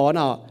ใส่ก่อน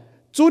อ่ะ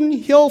จุน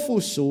เหี้ยวฟู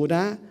สู้น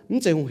ะมัน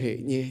จะคงเห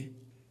เนี่ย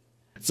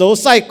จะ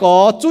ใส่ก่อ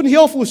จุนเหี้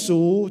ยวฟู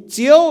สู้เ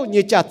จียวเ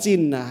นี่ยจะจิ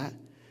นนะ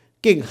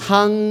เก่ง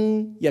หัง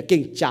อย่าเก่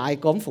งจ่าย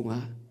ก้อมฝงอ่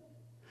ะ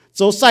จ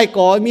ะใส่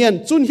ก่อเมียน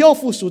จุนเหี้ยว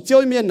ฟูสู้เจียว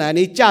เมียนไหน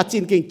นี่จะจิ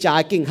นเก่งจ่า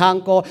ยเก่งหัง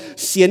ก็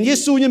เสียนยี่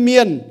สู้เนี่ยเมี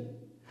ยน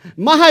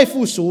มาให้ฟู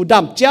สูด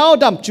ำเจ้า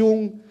ดำจุง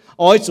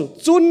อ้อยจุด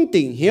จุน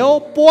ติ่งเหี่ยว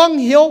ป้วง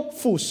เหี่ยว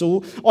ฟูสู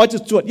อ้อยจุ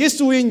ดจวดเย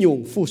ซูยิงยุง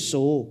ฟู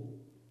สู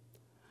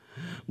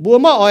บัว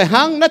มาอ้อย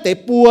หังนั่นแต่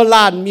ปัวล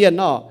านเมียน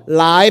อ่ะ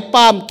หลายป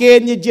ามเกณ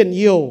ฑ์เย็นเ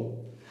ยียว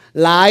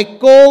หลาย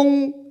กง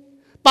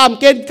ปาม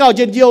เกณฑ์เก่าเ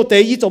ย็นเยียวแต่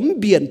ยี่สม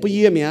เบียนไปเ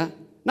ยี่ยมเนี่ย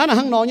นั่นน่ะ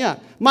หังน้อยเนี่ย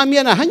มาเมี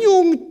ยนอ่ะหันยุ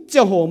งเจ้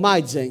าโหไม่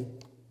จริง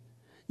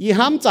ยี่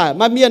ห้ามจ่าย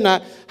มาเมียนอ่ะ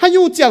หัน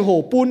ยุงเจ้าโห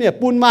ปูนเนี่ย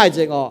ปูนไม่จ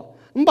ริงอ่ะ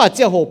มันบ่าเ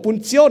จ้าโหปูน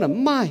เจียวน่ะ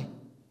ไม่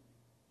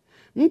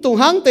ตุง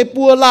หังแต่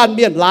ปัวลานเ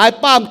มียนหลาย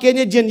ปามเกณฑ์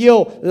เย็นเยียว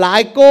หลา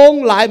ยกง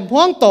หลายพ้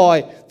องต่อย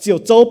เจียว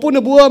โจปุ่น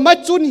บัวไม่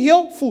จุนเหี้ยว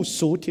ฟู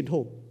สูถิ่นห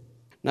ง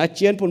นะเ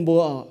จียนปุ่นบัว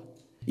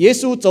เย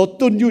ซูโจ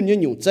ตุนยุนยัง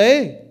อยู่เจ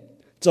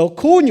โจ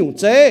คู่อยู่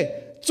เจ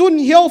จุน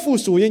เหี้ยวฟู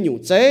สูยังอยู่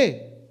เจ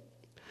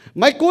ไ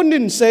ม่กู้นิ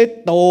นเซ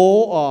โต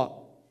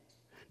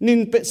นิน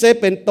เซ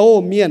เป็นโต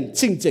เมียน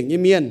ชิงเจ๋งยี่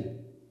เมียน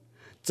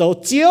โจ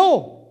เจียว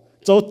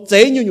โจเจ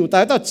อยู่แต่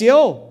ต่อเจีย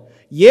ว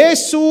เย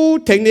ซู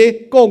ถึงนี่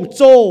กงโ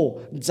จ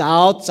เจ้า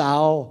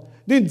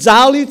นี่เจ้า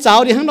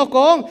นี่หังนก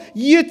อง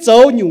ยี่เจ้า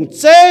อยู่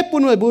เจ้ปุ่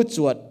นไม่บัวจ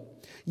วด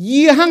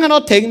ยี่หังหัน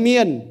ถึงเมี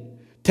ยน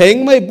ถึง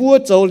ไม่บัว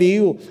เจ้าหลิ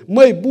วไ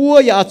ม่บัว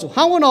อย่าจุ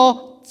หังวัน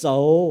เจ้า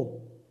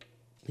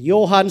โย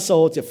ฮันโซ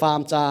จะฟาร์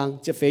มจาง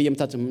จะเฟยม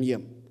ทัดจำเยี่ย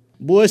ม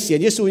บัวเสีย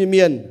เยซูยี่เ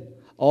มียน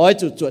อ้อย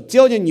จุดจวดเจ้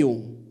ายังอยู่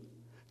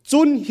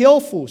จุนเหี้ยว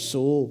ฟู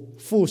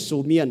สู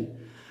เมียน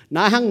น้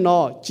าหังนอ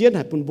เจียนใ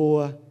ห้ปุ่นบัว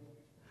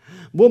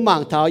บัวหมา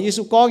งเท้าเย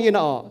ซูก้องยัน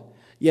อ่ะ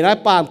อย่าได้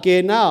ปามเก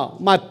ณฑ์นะ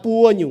มาปั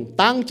วอยู่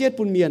ตั้งเจ็ด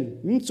ปุ่นเมียน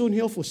มันจุนเ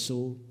หี้ยวฟูสู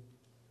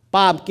ป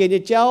ามเกณ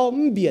ฑ์เจ้า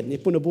มันเบียดนี่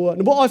ปุ่นบัว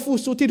นึกว่าอ้อยฟู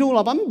สูที่ทุ่งเร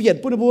ามันเบียด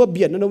ปุ่นบัวเ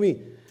บียดนั่นวิ่ง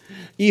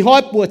อีห้อ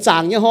ยปัวจา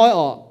งยังห้อย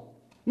อ่ะ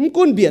มัน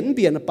กุ้นเบียด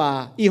ป่า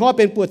อีห้อยเ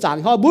ป็นปัวจาง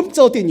ห้อยบุ้มโจ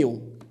ตินอยู่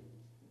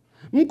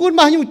มันกุ้นม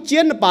าอยู่เจี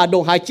ยนป่าด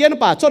งหายเจียน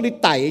ป่าชดดิ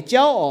ไต่เ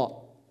จ้าอ่ะ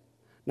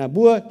นะ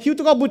บัวหิว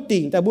ตัวก็บัว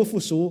ติ่งแต่บัวฟู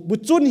สูบัว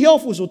จุนเหี้ยว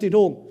ฟูสูที่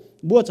ทุ่ง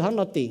บัวจะหันเ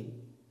ราติ่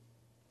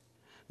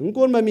ง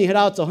กูมันมีให้เร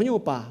าจะให้อยู่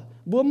ป่า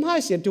บัวไม่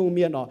เสียนจงเ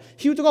มียนอ๋อ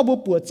หิวตัวก็บัว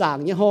ปวดจาง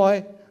ยังหอย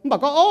มันบอก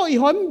ก็โอ้ย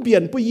หอยมันเบีย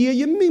นปุย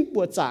ยิ้มมิ่งป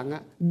วดจางอ่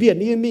ะเบียน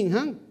นี่มิ่ง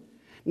หั่ง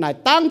ไหน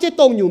ตั้งเจ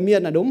ตรงอยู่เมีย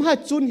นอ่ะเดี๋ยวให้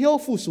จุนเหี้ยว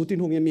ฟูสูติน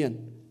หงเมียน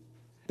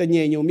แต่เ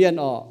งี้ยอยู่เมียน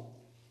อ๋อ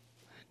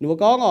หนู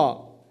ก็อ๋อ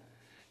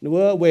หนู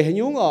เวห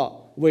ยุ่งอ๋อ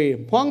เว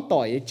ห้องต่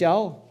อยเจ้า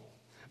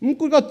มัน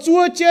กูก็จั่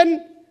วเจน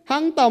หั่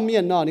งเต่าเมีย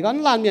นอ๋อนี่ก็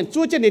ลานเมียน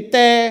จั่วเจนในแ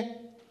ต่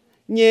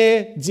เงี้ย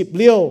จิบเ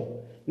ลี้ยว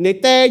ใน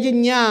แต่ยิน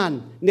ยาน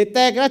ในแ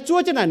ต่ก็จั่ว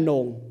เจนน่ะน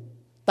ง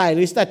แต่ห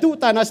รือแต่ตู้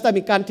แต่น่ะแต่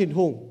มีการถิ่นห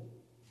ง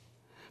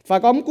ฝ่าย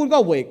ก็มันก็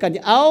เวกันจ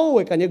ะเอาเว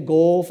กันจะโก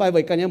ฝ่ายเว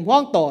กันจะห้อ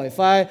งต่อย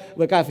ฝ่ายเ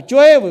วกันช่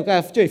วยเวกัน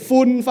ช่วย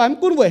ฝุ่นฝ่ายมัน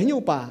ก็เวให้อ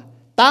ยู่ป่า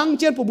ตั้งเ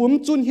จนผู้บุ้ม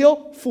จุนเหี้ยว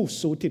ฟู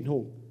สูถิ่นห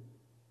ง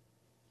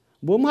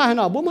บุ้มให้ห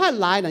น่อยบุ้มให้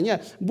หลายน่ะเนี่ย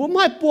บุ้มใ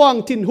ห้ปวง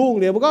ถิ่นหง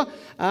เลยมันก็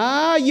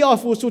ย่อ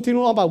ฟูสูถิ่นห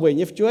งเอาป่าเวเ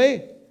นี่ยช่วย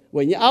เว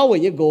เนี่ยเอาเว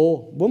เนี่ยโก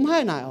บุ้มให้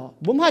หน่อย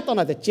บุ้มให้ตอนไห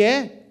นแต่เจ๊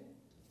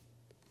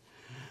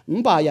มั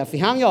นป่าอย่าฝี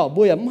หางย่อ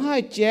บุ้ยมันให้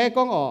เจ๊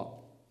ก็อ๋อ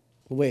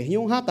เว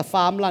ยุ่งหาแต่ฟ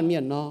าร์มลานเมี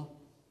ยนเนาะ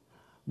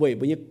เว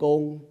บุ้ยโก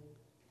ง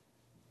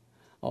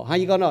ให้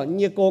ก็เนาะเ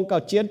นี่ยโกงเก่า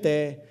เจียนแต่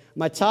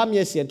มาช้ำเ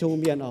นี่ยเสียนทง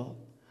เมียนอ๋อ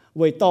เ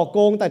วต่อโก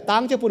งแต่ตั้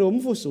งเจ้าปุ่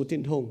นฟูสูถิ่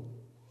นทง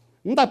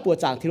มันแต่ปวด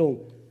จางถิ่นทง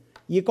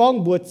ยีกอง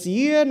บัวเจี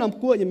ยน้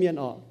ำกั้วยังเมียน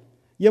อ๋อ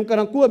ยังกำ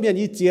ลังกั้วเมียน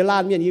ยีเจียลา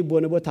นเมียนยีบัว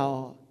ในบัวเทา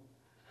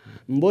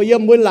บัวยั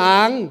งบัวหลั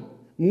ง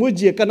มือเ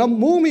จียกันน้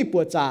ำมูมีป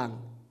วดจาง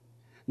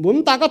บุ้ม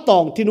ตาก็ตอ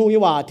งถิ่นทง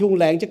ยี่ว่าถิ่นแ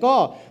หลงจะก็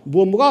บั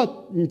วมันก็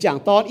จาง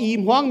ตอนอี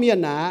มห้องเมียน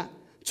นะ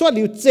ช่วย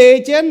ดิวเจ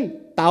เจน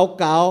เต่า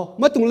เก่าเ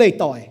มื่อตุงเล่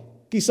ต่อย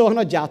กิโซhan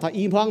จ่าถ้า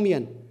อีมห้องเมีย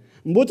น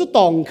บัวจะต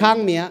องข้าง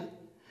เมีย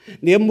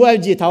เนี่ยบัว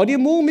จีเท่าที่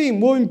มูมี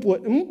มู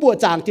ปวด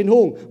จางถิ่นห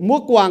งมัว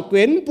กวางเกว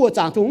นปวดจ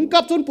างถุงกั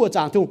บจนปวดจ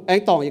างถุงเอง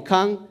ตองอีกค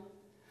รั้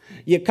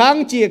ง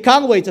จีครั้ง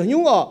ไว้จะ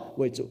ยุ่งอ๋อไ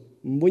ว้จุ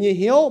บุญ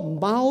เหี้ยว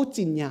เมา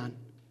จินญาณ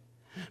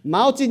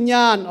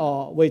อ๋อ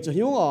ไว้จะ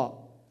ยุ่งอ๋อ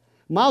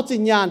เมาจิ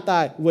นญาณตา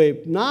ยไว้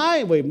นาย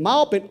ไว้เมา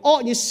เป็นอ้อ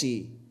นี่สี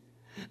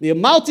เนี่ย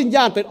เมาจินย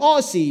านเป็นอ้อ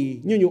สี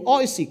อยู่อ้อ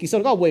สีกิโซ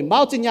นก็เว้ยเมา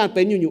จินยานเ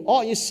ป็นอยู่อ้อ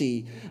ยี่สี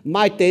ไ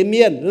ม่เตเ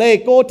มียนเล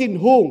โกทิน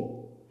หุง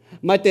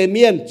ไม่เตเ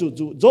มียนจู่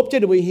จบเจ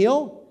ดวิเหียว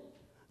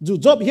จู่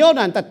จบเหียว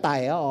นั่นแต่ตาย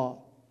อ่ะ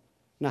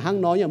นะฮัง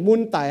น้อยอย่างมุน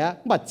ตายอ่ะ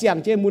บัดเจียง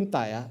เจมุนต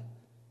ายอ่ะ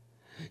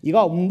อีก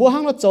ก็บัวฮั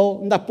งเราโจ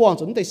แต่ป้อง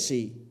จนแต่สี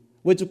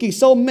เว้ยจู่กิโ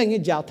ซเม่ง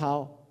ยี่ยาวเท้า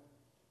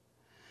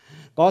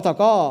ก็ถ้า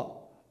ก็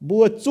บั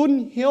วจุน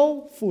เหียว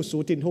ฟูสู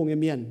ทินหุง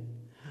เมียน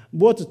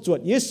บัวจะจวด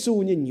เยซู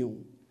ยิ่งอยู่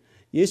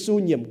เยซู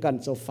เหยี่ยมกัน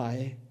โซไฟ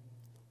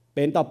เ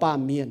ป็นต่อป้า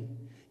เมียน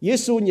เย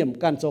ซูเหยี่ยม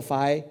กันโซไฟ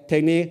เท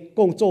นี้ก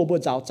งโจบัว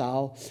เจ้า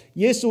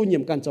เยซูเหยี่ย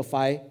มกันโซไฟ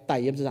ไต่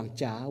เยี่ยมจัง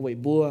จ๋าไว้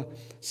บัว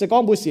สก้อ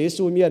งบัวเสียเย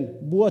ซูเมียน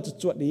บัวจะ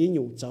จวดนี้อ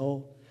ยู่เจ้า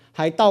ห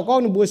ายเต่าก้อง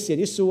ในบัวเสีย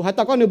เยซูหายเ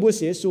ต่าก้องในบัวเ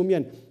สียเยซูเมีย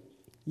น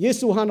เย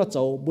ซูห้ามเราเ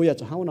จ้าบัวอยาก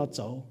จะห้ามเราเ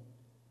จ้า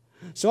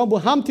สก้องบัว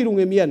ห้ามที่ลุงเ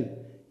มียน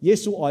เย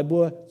ซูอ่อยบั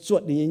วจว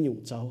ดนี้อยู่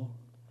เจ้า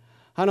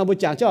หาเราบัว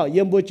จางเจ้าเ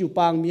ยี่ยมบัวจิวป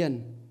างเมียน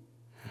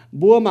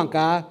บัวมังก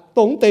าต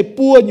รงแต่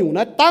ปัวอยู่น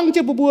ะตั้งเจ้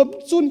าบัว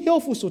จุนเหี่ยว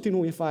ฟูสุทิน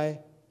หูไฟ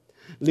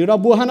หรือเรา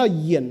บัวให้เรา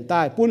เหยียนต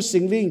ายปูนสิ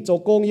งลิงโจ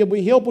โกงยังบัว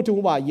เหี่ยวปูทุง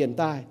ว่าเหยียน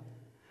ตาย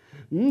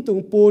ตรง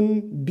ปูน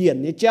เบี่ยน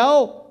เนี่ยเจ้า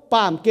ป่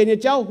ามเกณฑ์เนี่ย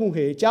เจ้าหูเห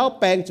เจ้า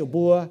แปลงเจ้า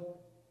บัว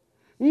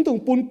ตรง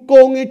ปูนโก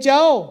งเนี่ยเจ้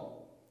า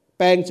แ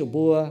ปลงเจ้า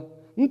บัว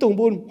ตรง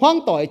ปูนห้อง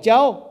ต่อยเจ้า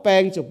แปล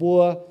งเจ้าบัว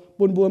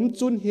ปูนบัวมัน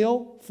จุนเหี่ยว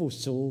ฟู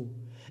สุ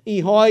อี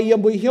หอยยัง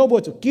บัวเหี่ยวบัว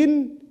จะกิน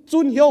จุ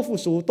นเหี่ยวฟู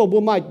สุตัวบัว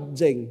ไม่เ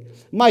จ๋ง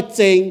ไม่เ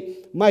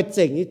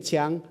จ๋งอี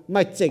ช้างไม่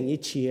เจ๋งอี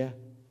เชีย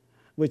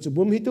วิจุ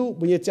บุ้มฮิตุ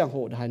บุญยจังโห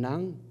ดหายนั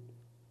ง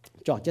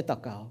จอดเจต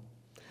เก่า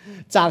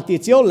จางตี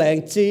เจียวแหลง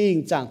จริง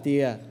จางตี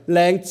แหล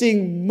งจริง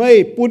ไม่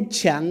ปุ้น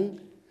ฉัง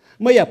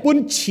ไม่อยากปุ้น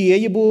เฉีย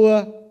ยบัว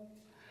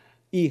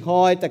อีห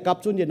อยแต่กับ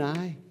จุนยนา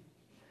ย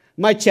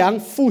ไม่ฉัง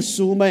ฟู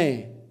สูไ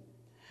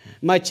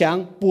ม่ฉัง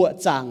ปวด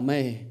จางไ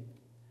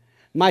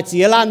ม่เจี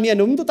ยลานเมียห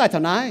นุ่มตัวตายเท่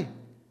านาย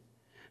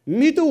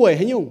มีตัวเว่ยใ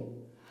ห้ยุ่ง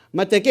ม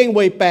าแต่เก่งเ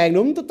ว่ยแปลงห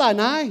นุ่มตัวตาย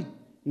นาย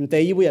แต่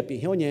ยี่บุยปี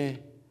เหี้ยวเนี่ย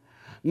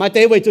มาแ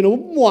ต่เวจุน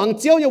หวง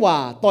เจ้าเนี่ยว่า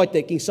ต่อยแต่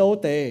กินโซ่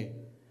แต่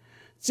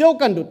เจ้า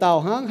กันดูเต่า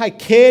หังให้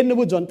เคนนุ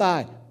บุจนตา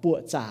ยปว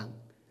ดจาง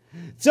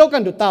เจ้ากั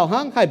นดูเต่าหั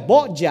งให้บ่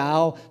ยา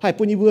วให้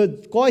ปุ่นยี่บัว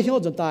ก้อยเหี้ยว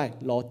จนตาย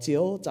หล่อเจ้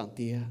าจางเ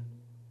ตีย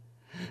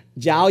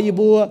ยาวยี่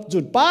บัวจุ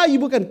นป้ายี่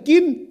บัวกันกิ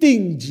นติ่ง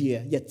เจีย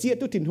อย่าเจี๊ย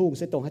ตุทินหุงใ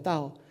ส่ตรงให้เต่า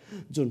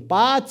จุนป้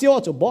าเจ้า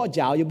จะบ่ย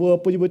าวยี่บัว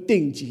ปุ่นยี่บัวติ่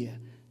งเจีย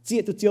เจี๊ย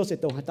ตุเจ้าใส่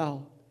ตรงให้เต่า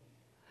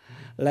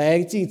แรง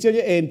จริงเจ้าจ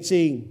ะเอ็นจ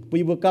ริงปุ่น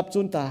ยี่บัวกับ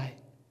จุนตาย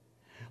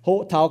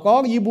hộ thảo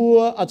có y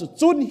bùa ở chỗ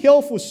chun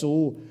hiếu phụ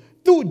sù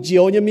tu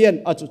diều như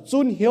miền ở chỗ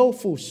chun hiếu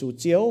phụ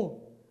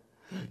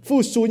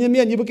sù như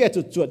miền như bữa kia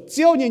chỗ chuột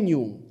chiếu như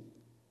nhung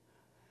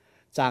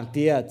chàng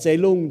tia chạy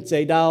lung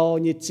chạy đau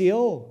như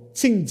chiếu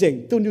chinh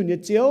chỉnh tu như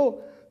chiếu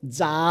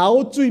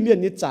giáo chui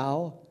miền như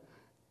giáo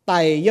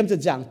tài yếm cho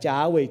giảng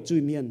trả về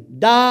chui miền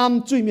đam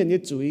chui miền như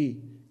chui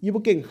như bữa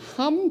kia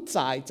hám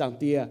giải chàng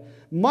tia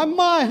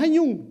mai hay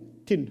nhung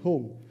thìn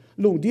hùng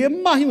lùng điếm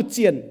mai nhung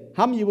tiền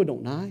hám như bữa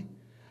động nái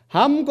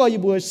hám có y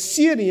bùa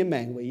xia này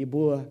mèn với y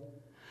bùa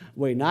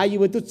với nãy y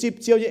bùa tu chip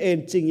chiếu như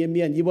em chính như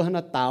miền y bùa hắn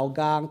tàu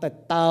gang tại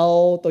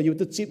tàu tôi y bùa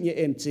tu chip như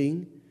em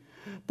chính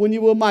bùn y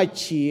bùa mai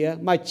chia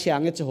mai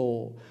chàng cái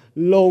chỗ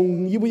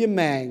lồng y bùa như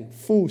mèn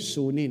phu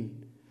su nín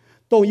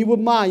tôi y bùa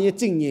mai như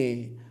chính nhẹ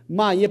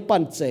mai như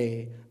pan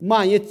chế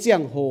mai như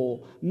giang hồ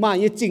mai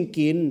như chính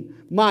kín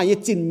mai như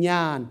chính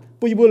nhàn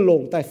bùn y bùa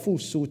lồng tại phu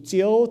su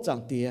chiếu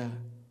chẳng tia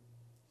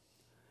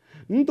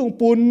tung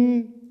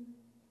bùn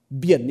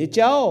biển như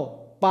cháu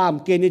ปาม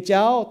เกณฑ์เจ้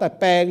าแต่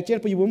แปลงเช่น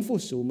พยุบุ้มฟู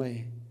สูไม่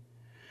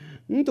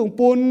ตรง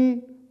ปุน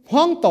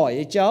ห้องต่อย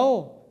เจ้า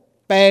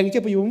แปลงเช่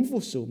นพยุบุ้มฟู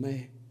สูไม่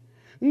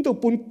ตรง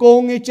ปุนโก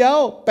งเจ้า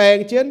แปลง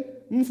เช่น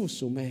ฟู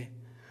สูไม่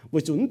บุ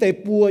ษนแต่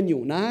ปัวอ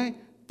ยู่นะ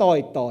ต่อ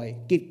ย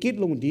กิด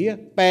ลงดี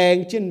แปลง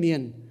เช่นเมีย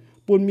น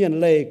ปุนเมียน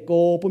เลโก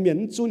ปุนเมียน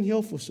จุนเหี่ยว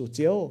ฟูสูเ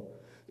จี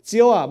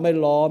ยวไม่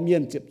รอเมีย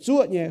นเจ็บจ้ว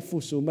เนี่ยฟู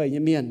สูไม่ยั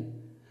งเมียน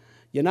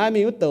อย่างนั้นมี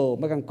อุตโต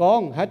มากังกอ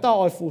งให้ต่อ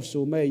อ้อยฟูสู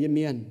ไม่ยังเ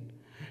มียน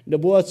เดี๋ยว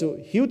บัวสุ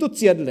หิวตุเ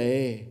จียนเล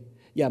ย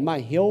อย่าไม่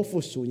หิวฟู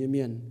สูยังเ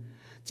มียน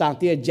จางเ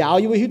ตียยาว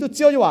อยู่หิวตุเ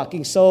จียวอยู่ว่า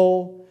กิ่งโซ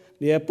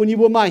เนี่ยปุ่นยี่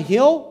บัวไม่หิ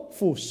ว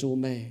ฟูสู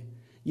ไม่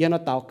ยันเอา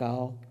เต่าเก่า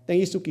แต่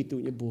ยิสุกิตุ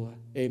ยี่บัว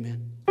เอเมน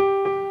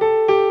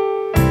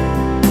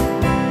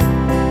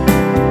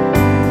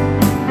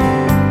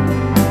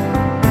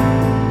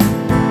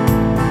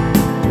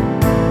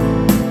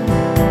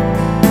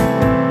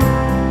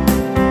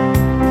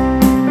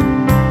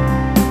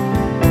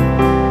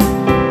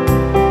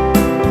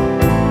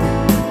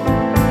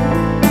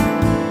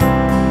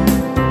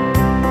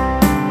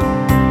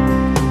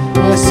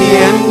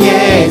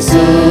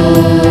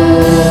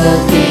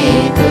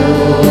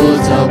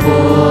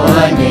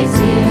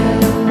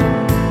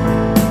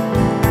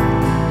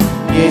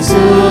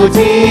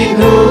Thiên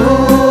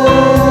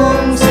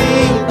hùng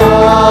sinh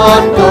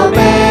con tổ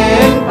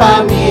bên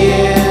ba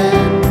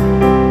miền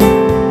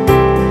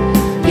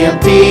niềm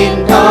tin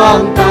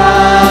con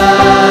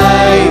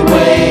tay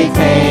quay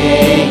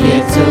về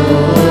Giêsu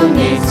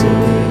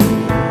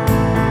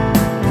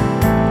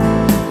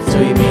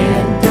rồi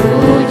miền tu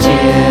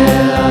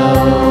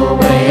chiều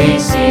quay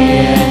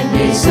xiên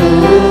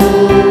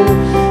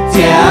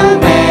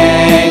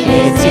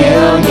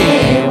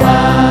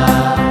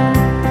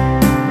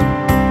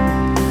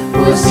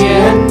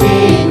xiên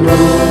nhìn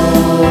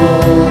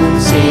hùng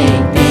xin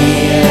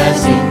tia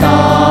xin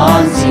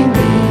ton xin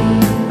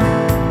đi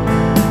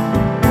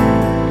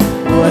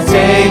mùa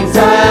trên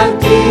giang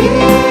kia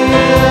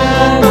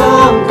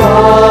không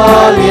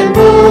có liền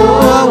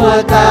búa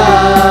mùa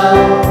tao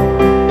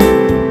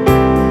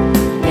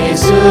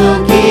Giêsu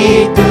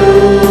Kitô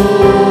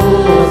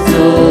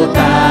dù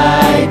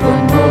tại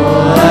cùng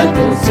mùa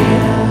tu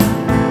chia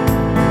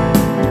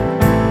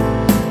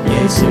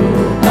Giêsu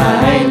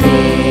tại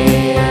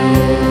liêu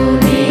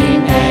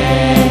nín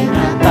em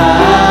nặng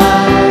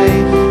tay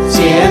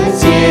chiến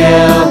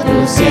chiều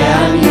tu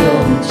xiên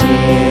dùng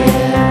chia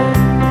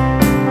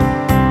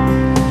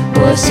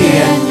của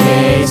xiên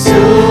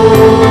Giêsu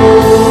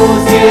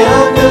chiếu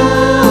tu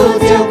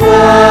chiếu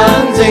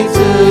quang danh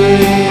dưới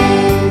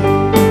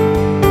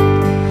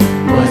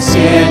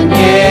xiên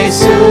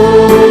Giêsu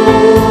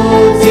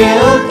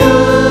chiếu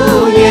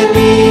tu nhiệt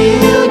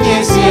liêu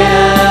nhẹ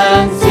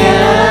xiên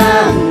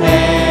xiên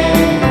mẹ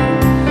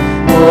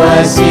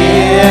mùa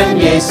xiên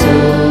Giêsu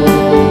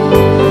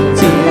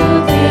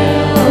chiếu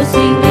theo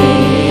sinh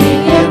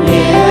đi em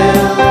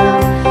liêu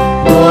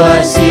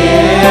mùa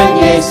xiên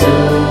Giêsu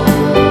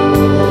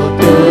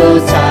tu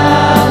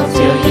sao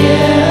chiều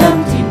yếm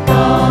thìn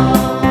to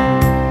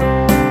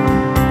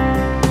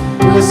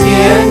mùa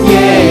xiên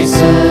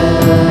Giêsu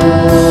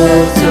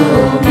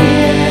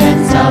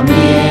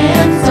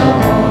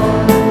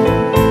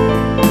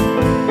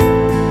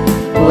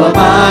của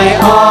mai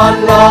on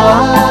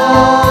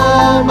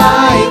lo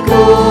mai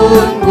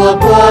cun của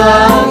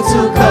quang su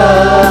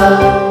khờ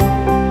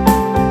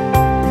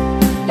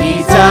đi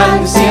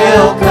chân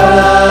siêu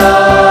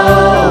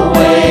khờ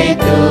quay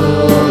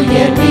từ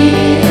yên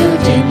liêu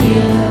trên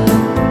nhiều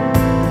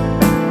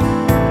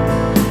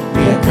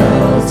việc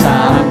cầu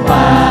sáng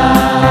ba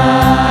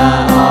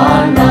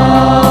on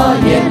lo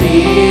yên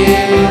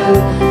liêu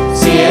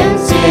xiên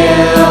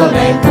siêu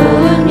đầy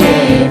cuốn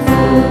nhẹ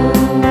phù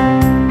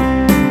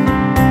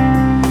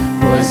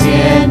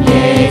xiên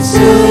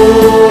Giêsu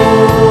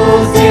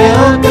chiếu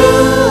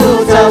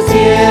tu sao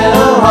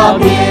chiếu họ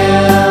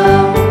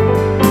liêu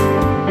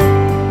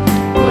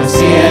của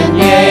xiên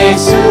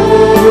Giêsu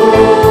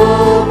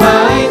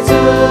mãi du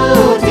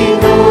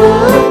tình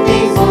hữu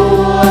tình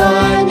vua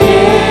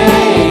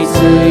nhé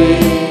suy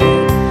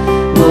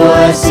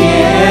của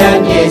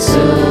xiên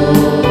Giêsu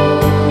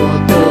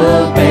tu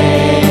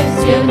bề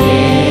siêu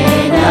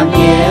nhé nam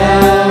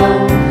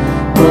nhiều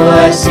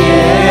của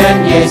xiên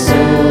Giêsu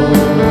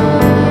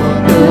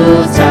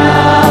tu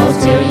sao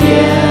chiều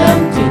yếm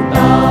thìn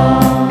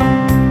to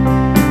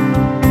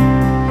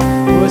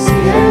của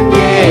xiên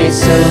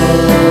Giêsu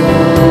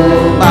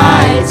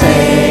bài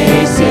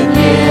dạy xiên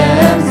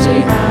yếm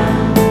dưới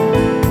hàng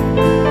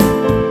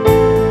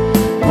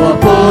của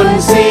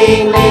bùn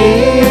sinh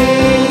lý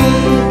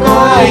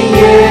coi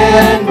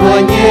yên của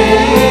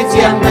nhé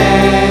chiang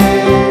mẹ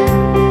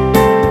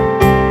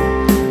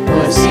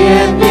của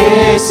xiên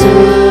Giêsu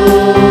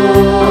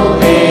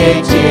ê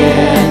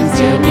chiến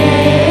chiều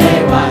nhé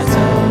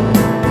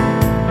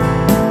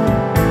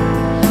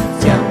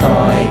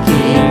tội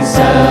kinh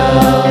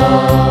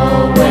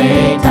sâu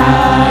quê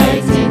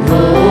thái thiên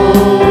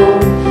hữu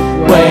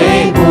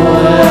quê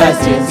bùa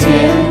xiên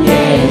xiên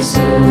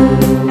Giêsu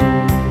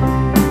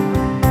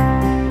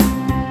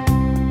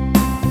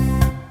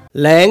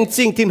lén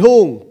chính thiên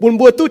hùng buồn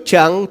bùa tu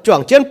chẳng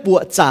choàng chân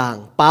bùa chàng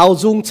bao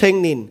dung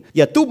tranh nínอ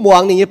ย่าtu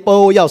muang nín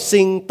bầu yào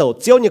sinh tổ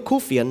chiếu như khu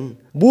phiền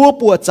bùa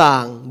bùa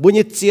chàng bùa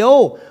như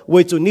chiếu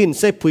với chủ nín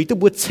sẽ phủi tu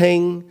bùa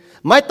tranh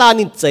mái ta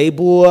nín chạy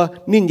bùa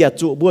nínอย่า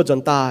trụ bùa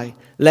dần tài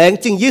lén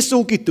chính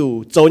Giêsu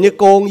Kitô cho như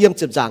công yếm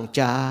chụp giảng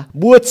cha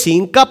bùa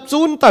chính cấp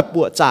chun tại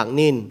bùa chàng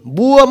nín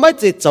bùa mái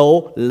chế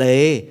châu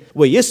lệ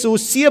với Giêsu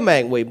xia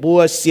mèn với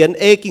bùa xiên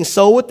ê kinh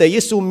sâu tại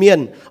Giêsu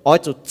miền ở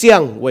chỗ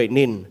chiang với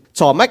nín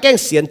cho mấy cái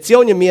xiên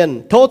chiếu như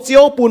miền thô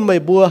chiếu bùn mày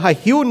bùa hay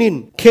hiu nín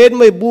khen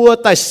mày bùa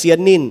tại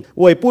xiên nín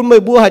với bùn mày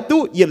bùa hay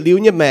tu nhiệt liu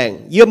như mèn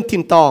yếm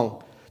thìn tòng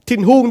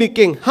thìn hung ni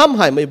kinh hăm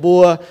hải mày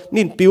bùa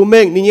nín piu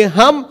mèn nín như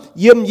hăm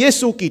yếm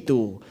Giêsu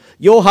Kitô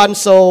Johann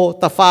so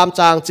ta phàm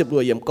trang chụp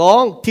đuổi yểm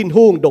con thiên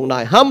hùng đồng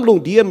nải hăm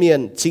lùng địa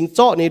miền chính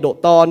chọในđộ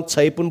ตอนใ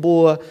ช้ปุ่นบั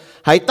ว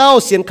หายเต้า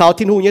เสียนเขา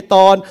thiên hùng nhưต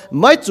อน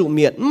ไม่จุเ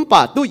มียนป่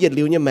าตู้เย็น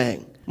ลิวnhư mèn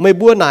ไม่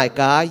บัวนาย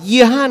กาเ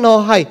ยี่ยห้านอ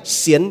ให้เ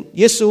สียนเ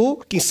ยซู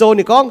กินโซ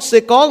นี่ก้องเส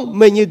ก้องไ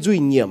ม่ยืดจุย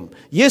เนียม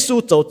เยซู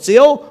โจเจี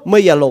ยวไม่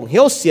อย่าหลงเ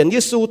หี้ยวเสียนเย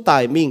ซูตา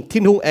ยมิง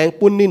ทิ้นหงแอง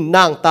ปุ่นนินน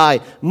างตาย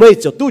ไม่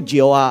เจ้าตู้เจี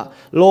ยวอ่ะ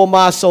โลม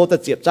าโซตะ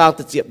เจียบจางต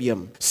ะเจียบเยี่ยม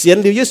เสียน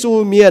ลิวเยซู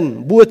เมียน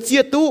บัวเจี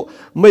ยตู้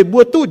ไม่บั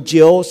วตู้เจี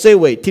ยวเซ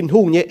เวทิ้นห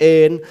งเยเอ็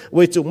นเว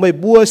จุไม่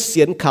บัวเ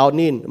สียนขาว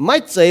นินไม่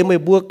เจไม่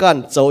บัวกัน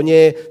เจ้าเย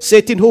เซ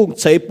ทิ้นหง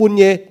ใช้ปุ่นเ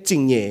ยจริ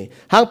งเย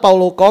หางเปา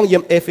โลก้องเยี่ย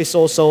มเอเฟโซ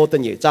โซตะ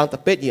เยจางตะ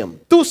เป็ดเยี่ยม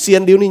ตู้เสีย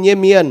นลิวนี่เย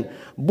เมียน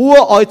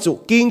bùa oi chủ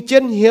kinh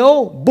chiến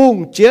hiếu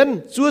bùng chiến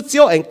chúa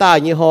chiếu ảnh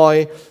tài như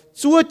hồi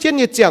chúa chiến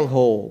như chẳng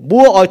hồ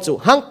bùa oi chủ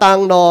hang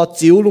tàng nò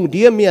chiếu lùng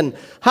đĩa miền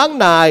hang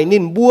nài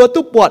nín bùa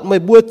túc bọt mày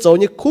bùa chỗ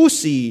như khu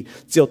xì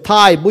chiều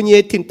thai bùa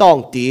nhẹ thiên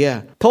tòng tía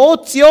thố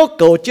chiếu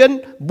cầu chiến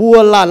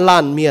bùa làn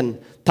làn miền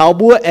thảo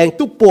bùa ảnh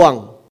túc buồng